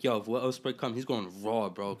 I was like, yo, if Will Ospreay come, he's going Raw,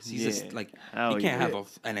 bro. Because he's just Yeah. like, Hell he can't yeah. have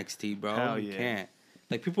a NXT, bro. Hell He yeah. can't.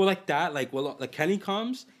 Like people like that, like like Kenny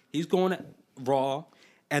comes, he's going to Raw,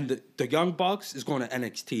 and the Young Bucks is going to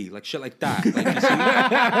NXT, like shit like that.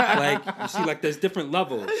 Like you see, like there's different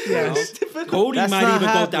levels. Yeah, You know? Cody That's might not even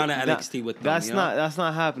happen- go down to that- NXT with them. That's you know? that's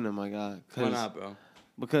not happening, my God. Why not, bro?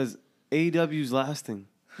 Because AEW's lasting.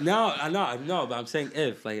 No, I know, but I'm saying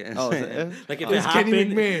if, like, Oh, is it if? like if It's it Kenny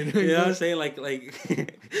happened, McMahon. you know what I'm saying? Like,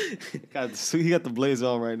 He got the blazer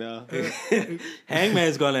on right now.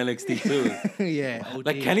 Hangman's going to NXT too. yeah.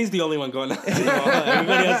 Like Kenny's the only one going down.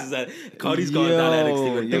 Everybody else is that. Cody's going down to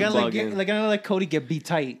NXT with Yo, They're them. gonna bugging. they're gonna let Cody get beat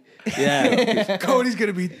tight. Yeah, Cody's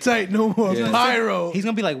gonna be tight. No more Yeah. pyro. He's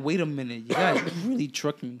gonna be like, wait a minute, you guys really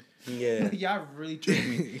tricked me. yeah. Y'all really tricked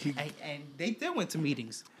me. and they did went to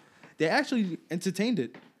meetings. They actually entertained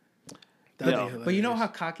it. That'd Yeah. be But you know hilarious.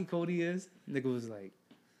 how cocky Cody is? Nigga was like,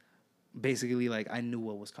 basically like, I knew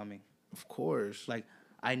what was coming. Of course. Like,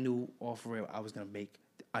 I knew off real I was gonna make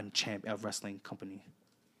a wrestling company.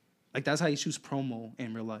 Like that's how he shoots promo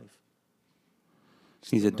in real life.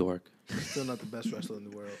 He's a dork. Still not the best wrestler in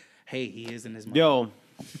the world. Hey, he is in his mind. Yo,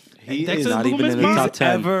 he Dexter is Not even Lumis in the mind? top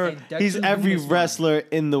 10. And Dexter He's every Lumis mind. wrestler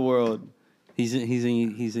in the world. He's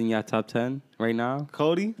in your top 10 right now.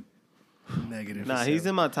 Cody? Negative. Nah, he's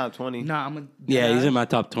in my top 20. Nah, I'm a Yeah, he's in my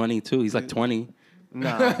top 20 too. He's like 20.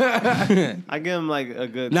 Nah. I give him like a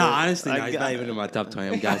good. No, 30. honestly, no, he's not even in my top 20.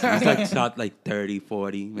 I'm guessing. He's like top like 30,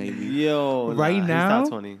 40 maybe. Yo, Right nah, now? he's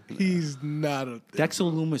top 20. He's not a. Dexter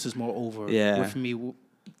Loomis is more over Yeah. with me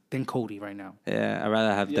than Cody right now. Yeah, I'd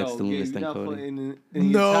rather have Dexter Gabe, Lumis you than not Cody. putting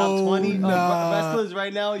in No, your top 20 nah. wrestlers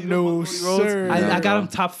right now? You No, don't put Cody Rhodes? sir. I got bro. him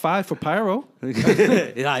top 5 for Pyro.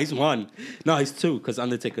 Yeah, he's one. No, he's two because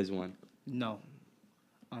Undertaker's one. No.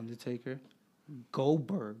 Undertaker,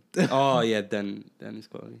 Goldberg, Oh yeah, then it's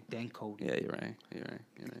Cody. then Cody, Yeah, you're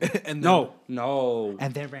right. And No.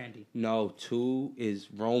 and then Randy. No, 2 is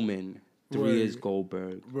Roman. 3 is Word.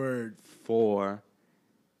 Goldberg. Word. 4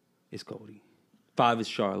 is Cody. 5 is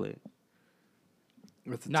Charlotte.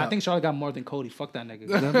 With the No, I top- think Charlotte got more than Cody. Fuck that nigga.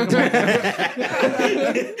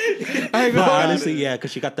 No, honestly, yeah,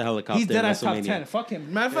 because she got the helicopter. He's dead in at top WrestleMania. 10. Fuck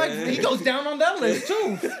him. Matter of fact, he goes down on that list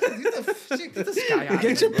too. Get this guy out.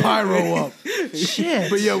 Get your pyro up. Shit.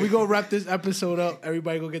 But yo, we gonna wrap this episode up.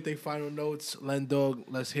 Everybody go get their final notes. Len Dog,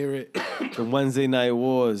 let's hear it. The Wednesday Night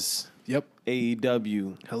Wars, Yep.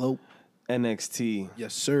 AEW, Hello. NXT.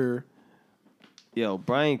 Yes, sir. Yo,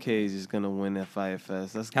 Brian Cage is going to win that Fire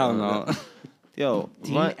Fest. Let's Hell go. no. Yo,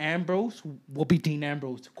 Dean Brian- Ambrose will be Dean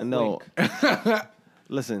Ambrose. Quick. No.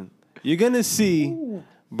 Listen, you're going to see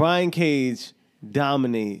Brian Cage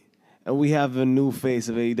dominate, and we have a new face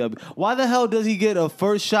of AEW. Why the hell does he get a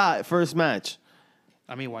first match?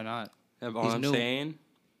 I mean, why not? All He's I'm new. saying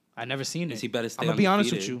I never seen it. is he better stay I'm gonna be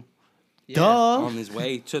honest with undefeated. you. Duh. on his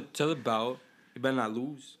way to the belt. He better not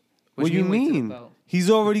lose. What What do you you mean wait till the mean? belt? He's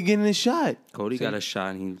already getting a shot, Cody got a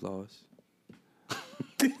shot and he lost.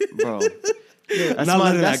 bro. That's Not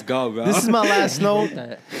letting that's- that go, bro. This is my last note.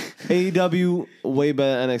 That. AEW way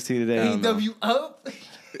better than NXT today. AEW up,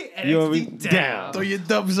 You already NXT down. Throw your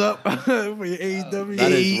dubs up for your AEW.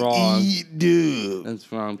 That is wrong. AEW. That's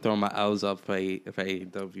wrong. I'm throwing my L's up for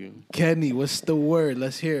AEW. Kenny, what's the word?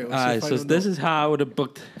 Let's hear it. All right, so this is how I would have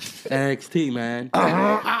booked NXT, man.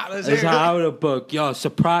 Let's That's hear how it. I would have booked. Yo,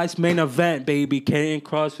 surprise main event, baby. Karrion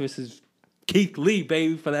Kross versus Keith Lee,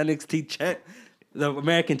 baby, for the NXT the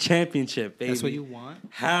American Championship, baby. That's what you want.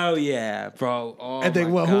 Hell yeah, bro. Oh And then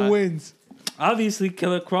my what? God. Who wins? Obviously,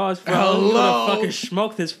 Killer Kross, bro. Hello? He would have fucking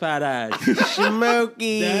smoked his fat ass.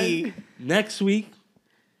 Smokey. Then, next week,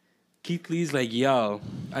 Keith Lee's like, yo,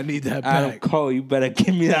 I need that Adam back. Cole, you better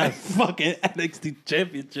give me that fucking NXT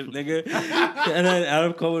championship, nigga. And then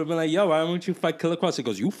Adam Cole would have been like, yo, why don't you fight Killer Cross? He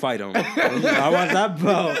goes, you fight him. I want that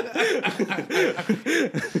belt.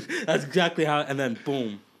 That's exactly how, and then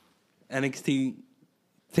boom. NXT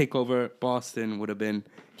TakeOver Boston would have been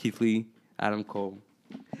Keith Lee, Adam Cole.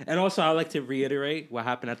 And also, I'd like to reiterate what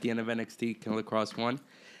happened at the end of NXT, Killer Cross won.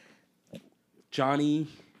 Johnny,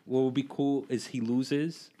 what would be cool is he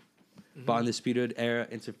loses, but Undisputed Era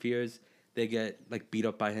interferes. They get like beat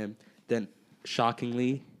up by him. Then,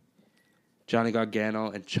 shockingly, Johnny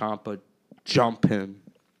Gargano and Ciampa jump him.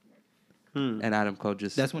 And Adam Cole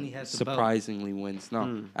just That's when he has the belt. surprisingly wins.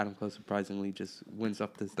 No, Adam Cole surprisingly just wins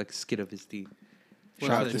up this like skid of his teeth.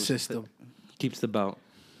 Shout out the system. Keeps the belt.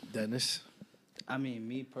 Dennis. I mean,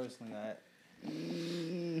 me personally,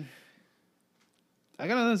 I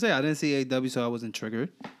got nothing to say. I didn't see AEW, so I wasn't triggered.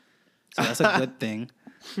 So that's a good thing.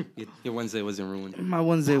 Your Wednesday wasn't ruined. My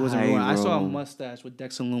Wednesday wasn't ruined. I saw a Bro. mustache with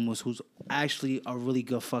Dexter Lumis, who's actually a really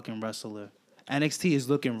good fucking wrestler. NXT is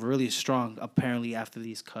looking really strong, apparently, after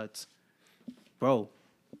these cuts. Bro,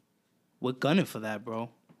 we're gunning for that, bro.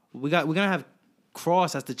 We're gonna have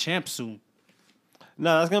Cross as the champ soon.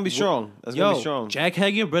 No, that's gonna be strong. That's gonna be Yo, strong. Jack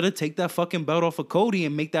Hager better take that fucking belt off of Cody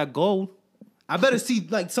and make that gold. I better see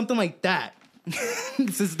like something like that.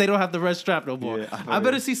 Since they don't have the red strap no more. Yeah, I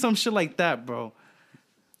better see some shit like that, bro.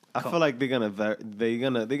 I feel like they're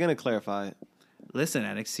gonna clarify it. Listen,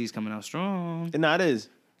 NXT's coming out strong. And it is.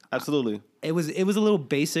 Absolutely. It was a little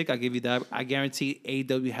basic. I give you that. I guarantee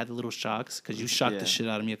AEW had the little shocks because you shocked Yeah. the shit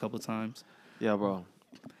out of me a couple times. Yeah, bro.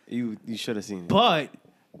 You should have seen it. But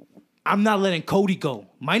I'm not letting Cody go.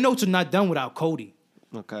 My notes are not done without Cody.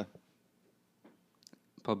 Okay.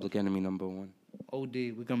 Public Enemy #1.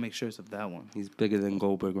 OD, we're gonna make sure it's of that one. He's bigger than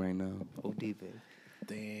Goldberg right now. OD, baby.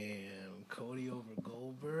 Damn. Cody over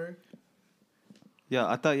Goldberg. Yeah,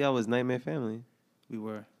 I thought y'all was Nightmare Family. We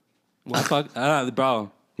were. Well, fuck,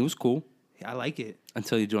 bro, he was cool I like it.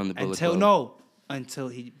 until you joined the Bullet Until Club. until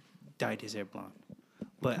he dyed his hair blonde.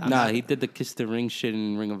 But I'm Nah, not- he did the Kiss the Ring shit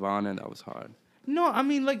in Ring of Honor. That was hard. No, I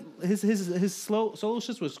mean like his slow solo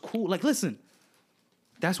shit was cool. Like, listen,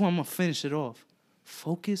 that's why I'm gonna finish it off.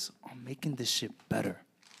 Focus on making this shit better.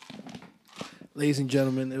 Ladies and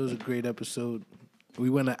gentlemen, it was a great episode. We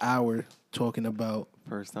went an hour talking about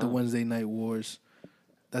First the time. Wednesday Night Wars.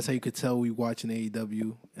 That's how you could tell we watching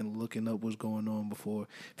AEW and looking up what's going on before.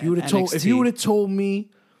 If you would have NXT. told me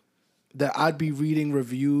that I'd be reading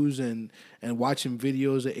reviews and watching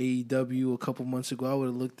videos of AEW a couple months ago, I would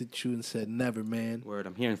have looked at you and said, "Never, man." Word,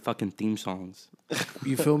 I'm hearing fucking theme songs.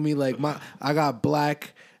 You feel me? Like I got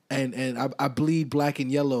black and I bleed black and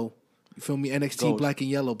yellow. You feel me? NXT Gold. black and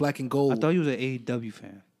yellow, black and gold. I thought you was an AEW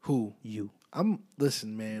fan. Who? You.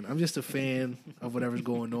 Listen, man. I'm just a fan of whatever's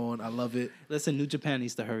going on. I love it. Listen, New Japan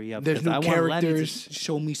needs to hurry up. There's 'cause new I want Lenny characters. to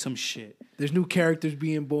show me some shit. There's new characters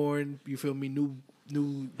being born. You feel me? New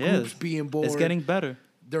groups being born. It's getting better.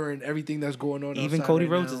 during everything that's going on. Even outside Cody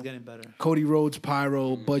right Rhodes now. is getting better. Cody Rhodes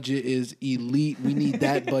pyro budget is elite. We need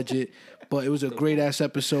that budget. But it was a great ass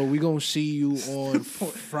episode. We're gonna see you on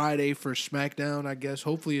Friday for SmackDown, I guess.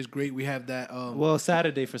 Hopefully it's great. We have that Well,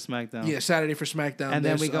 Saturday for SmackDown. yeah, Saturday for SmackDown. And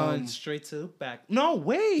then we There's, going straight to back. No,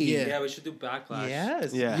 wait. Yeah. Yeah, we should do Backlash.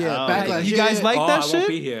 Yes. Yeah. Yeah, Oh, Backlash. You guys like Oh, that I shit? won't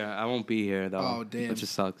be here. I won't be here though. Oh, damn. Which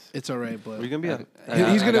just sucks. It's all right, but We're gonna be up.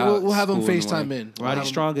 he's I gonna. got We'll have him school in the FaceTime morning. in. Roddy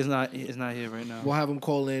Strong is not here right now. We'll have him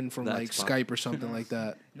call in from That's like fine. Skype or something like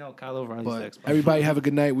that. No, Kyle O'Reilly's But next. everybody have a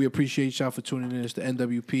good night. We appreciate y'all for tuning in. It's the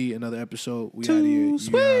NWP, another episode. We out of here.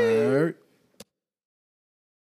 Sweet. Yeah.